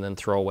things and then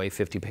throw away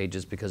 50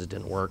 pages because it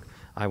didn't work.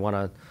 I want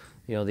to,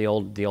 you know,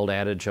 the old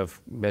adage of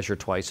measure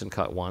twice and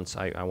cut once.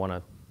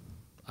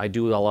 I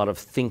do a lot of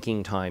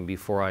thinking time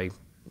before I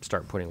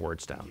start putting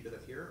words down. Keep it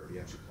up here, or do you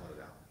actually plot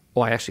it out?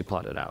 Oh, I actually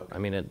plot it out. I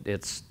mean,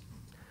 it's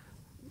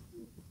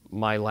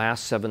my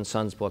last Seven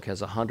Sons book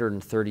has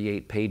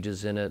 138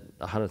 pages in it,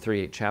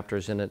 138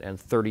 chapters in it, and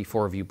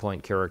 34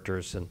 viewpoint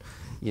characters. And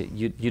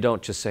you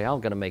don't just say,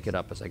 I'm going to make it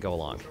up as I go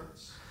along.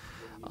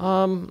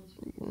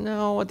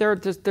 No,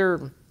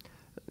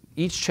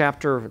 each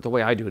chapter, the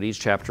way I do it, each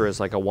chapter is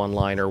like a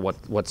one-liner,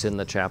 what's in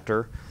the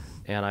chapter.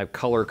 And I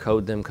color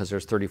code them because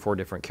there's 34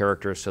 different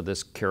characters. So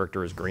this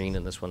character is green,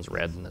 and this one's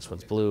red, and this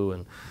one's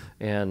blue.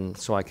 And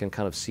so I can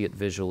kind of see it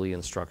visually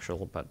and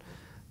structural.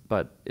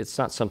 But it's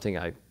not something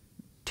I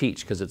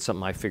teach because it's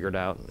something I figured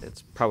out.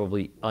 It's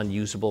probably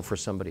unusable for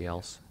somebody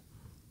else.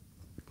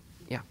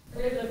 Yeah.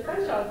 There's a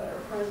French author,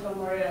 François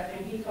Moria,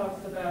 and he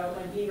talks about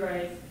when he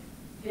writes,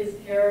 his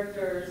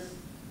characters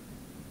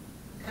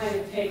kind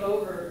of take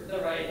over the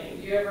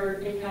writing. Do you ever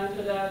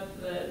encounter that?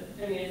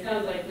 I mean, it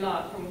sounds like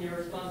not from your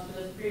response to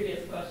this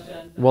previous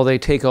question. Well, they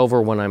take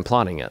over when I'm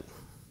plotting it.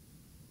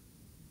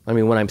 I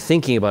mean, when I'm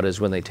thinking about it is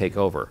when they take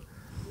over.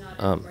 Not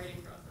in the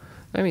writing process.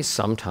 I mean,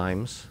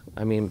 sometimes.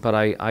 I mean, but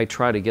I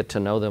try to get to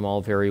know them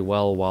all very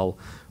well while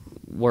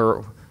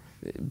we're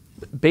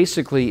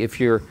basically, if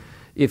you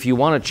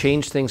want to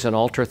change things and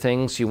alter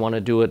things, you want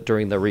to do it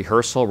during the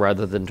rehearsal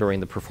rather than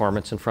during the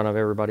performance in front of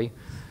everybody.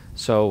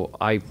 So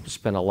I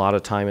spend a lot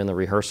of time in the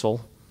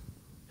rehearsal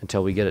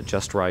until we get it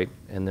just right,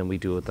 and then we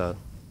do it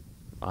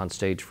on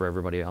stage for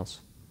everybody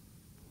else.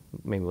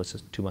 Maybe it was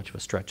just too much of a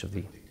stretch of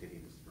the...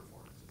 Dictating this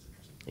performance, that's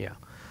interesting.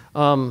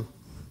 Yeah.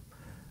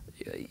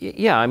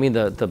 Yeah, I mean,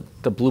 the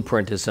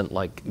blueprint isn't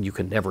like you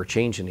can never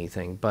change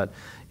anything, but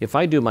if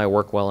I do my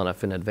work well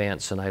enough in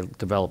advance and I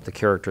develop the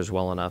characters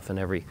well enough and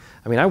I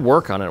mean, I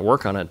work on it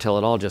until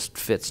it all just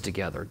fits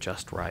together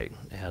just right.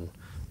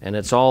 And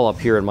it's all up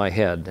here in my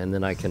head, and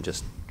then I can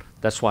just,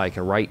 that's why I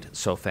can write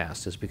so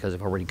fast, is because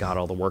I've already got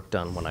all the work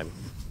done when I'm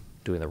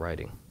doing the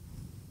writing.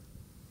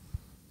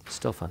 It's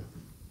still fun.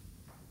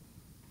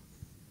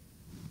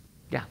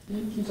 Yeah.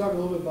 Can you talk a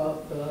little bit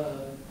about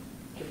the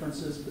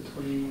differences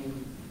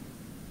between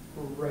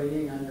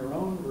writing on your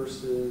own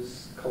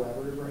versus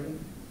collaborative writing?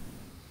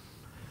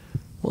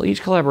 Well,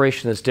 each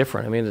collaboration is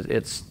different. I mean,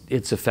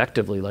 it's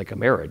effectively like a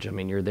marriage. I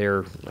mean, you're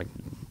there like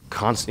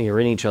constantly. You're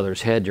in each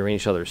other's head. You're in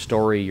each other's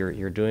story.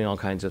 You're doing all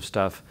kinds of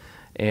stuff,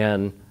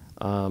 and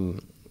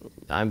I'm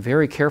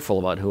very careful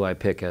about who I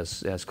pick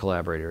as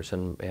collaborators.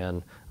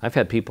 And I've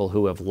had people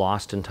who have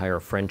lost entire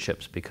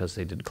friendships because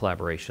they did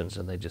collaborations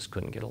and they just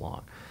couldn't get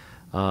along.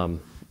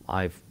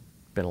 I've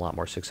been a lot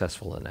more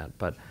successful in that,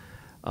 but.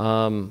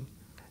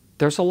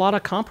 There's a lot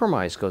of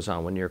compromise goes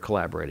on when you're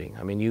collaborating.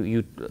 I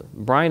mean,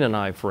 Brian and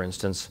I, for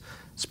instance,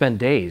 spend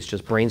days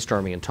just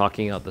brainstorming and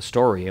talking out the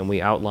story, and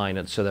we outline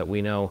it so that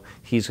we know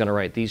he's going to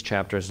write these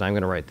chapters and I'm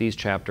going to write these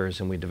chapters,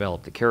 and we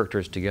develop the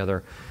characters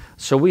together.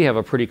 So we have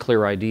a pretty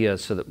clear idea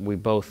so that we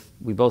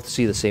both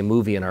see the same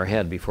movie in our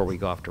head before we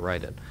go off to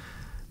write it.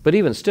 But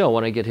even still,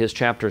 when I get his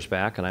chapters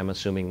back, and I'm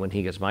assuming when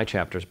he gets my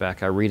chapters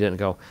back, I read it and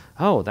go,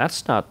 oh,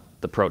 that's not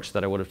the approach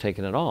that I would have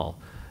taken at all.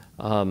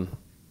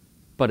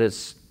 But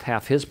it's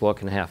half his book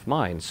and half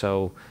mine,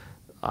 so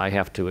I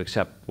have to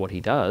accept what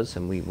he does,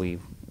 and we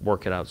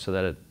work it out so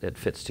that it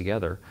fits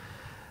together.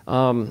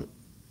 When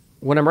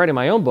I'm writing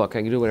my own book,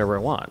 I can do whatever I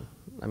want.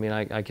 I mean,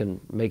 I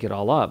can make it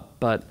all up,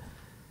 but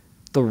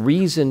the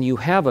reason you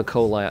have a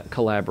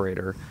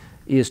collaborator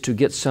is to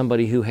get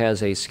somebody who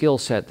has a skill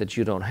set that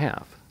you don't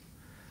have.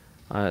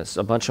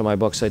 A bunch of my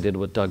books I did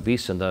with Doug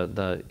Beeson,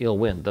 the ill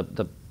wind,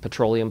 the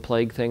petroleum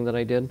plague thing that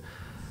I did.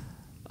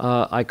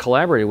 I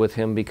collaborated with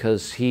him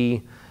because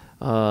he's a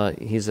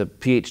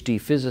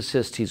PhD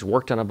physicist. He's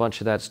worked on a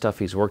bunch of that stuff.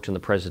 He's worked in the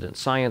President's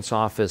Science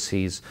Office.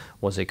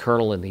 Was a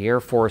colonel in the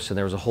Air Force, and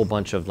there was a whole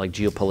bunch of like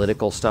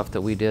geopolitical stuff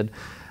that we did.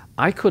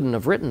 I couldn't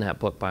have written that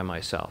book by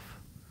myself,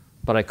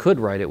 but I could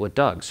write it with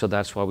Doug, so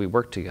that's why we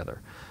worked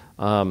together.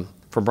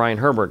 For Brian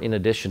Herbert, in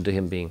addition to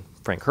him being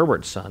Frank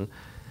Herbert's son,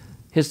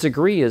 his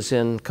degree is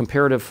in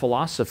comparative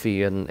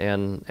philosophy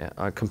and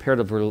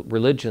comparative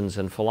religions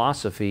and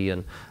philosophy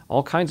and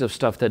all kinds of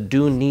stuff that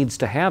Dune needs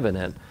to have in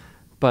it.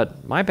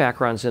 But my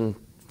background's in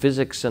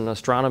physics and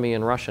astronomy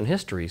and Russian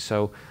history,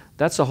 so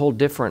that's a whole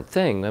different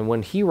thing. And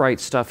when he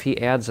writes stuff, he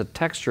adds a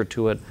texture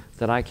to it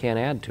that I can't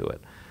add to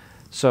it.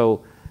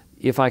 So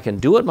if I can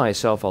do it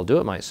myself, I'll do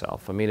it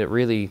myself. I mean, it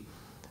really,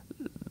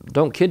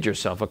 don't kid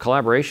yourself. A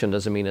collaboration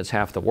doesn't mean it's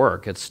half the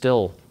work. It's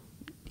still,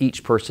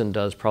 each person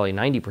does probably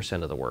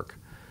 90% of the work.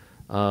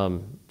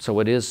 So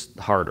it is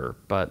harder,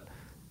 but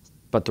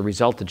the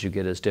result that you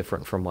get is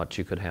different from what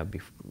you could have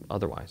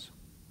otherwise.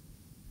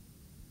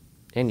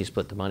 And you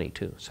split the money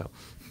too, so.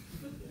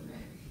 All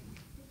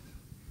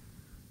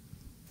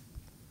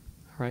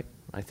right,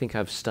 I think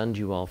I've stunned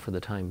you all for the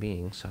time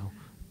being, so.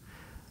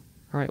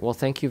 All right, well,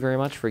 thank you very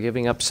much for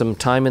giving up some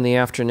time in the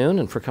afternoon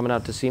and for coming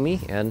out to see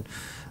me, and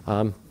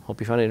hope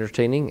you found it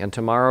entertaining. And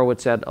tomorrow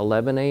it's at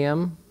 11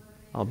 a.m.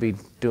 I'll be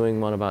doing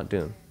one about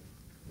Dune.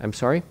 I'm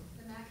sorry?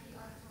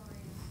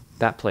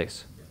 That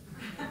place.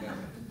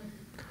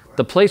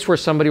 The place where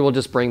somebody will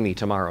just bring me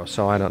tomorrow,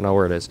 so I don't know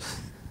where it is.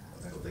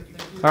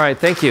 All right,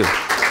 thank you.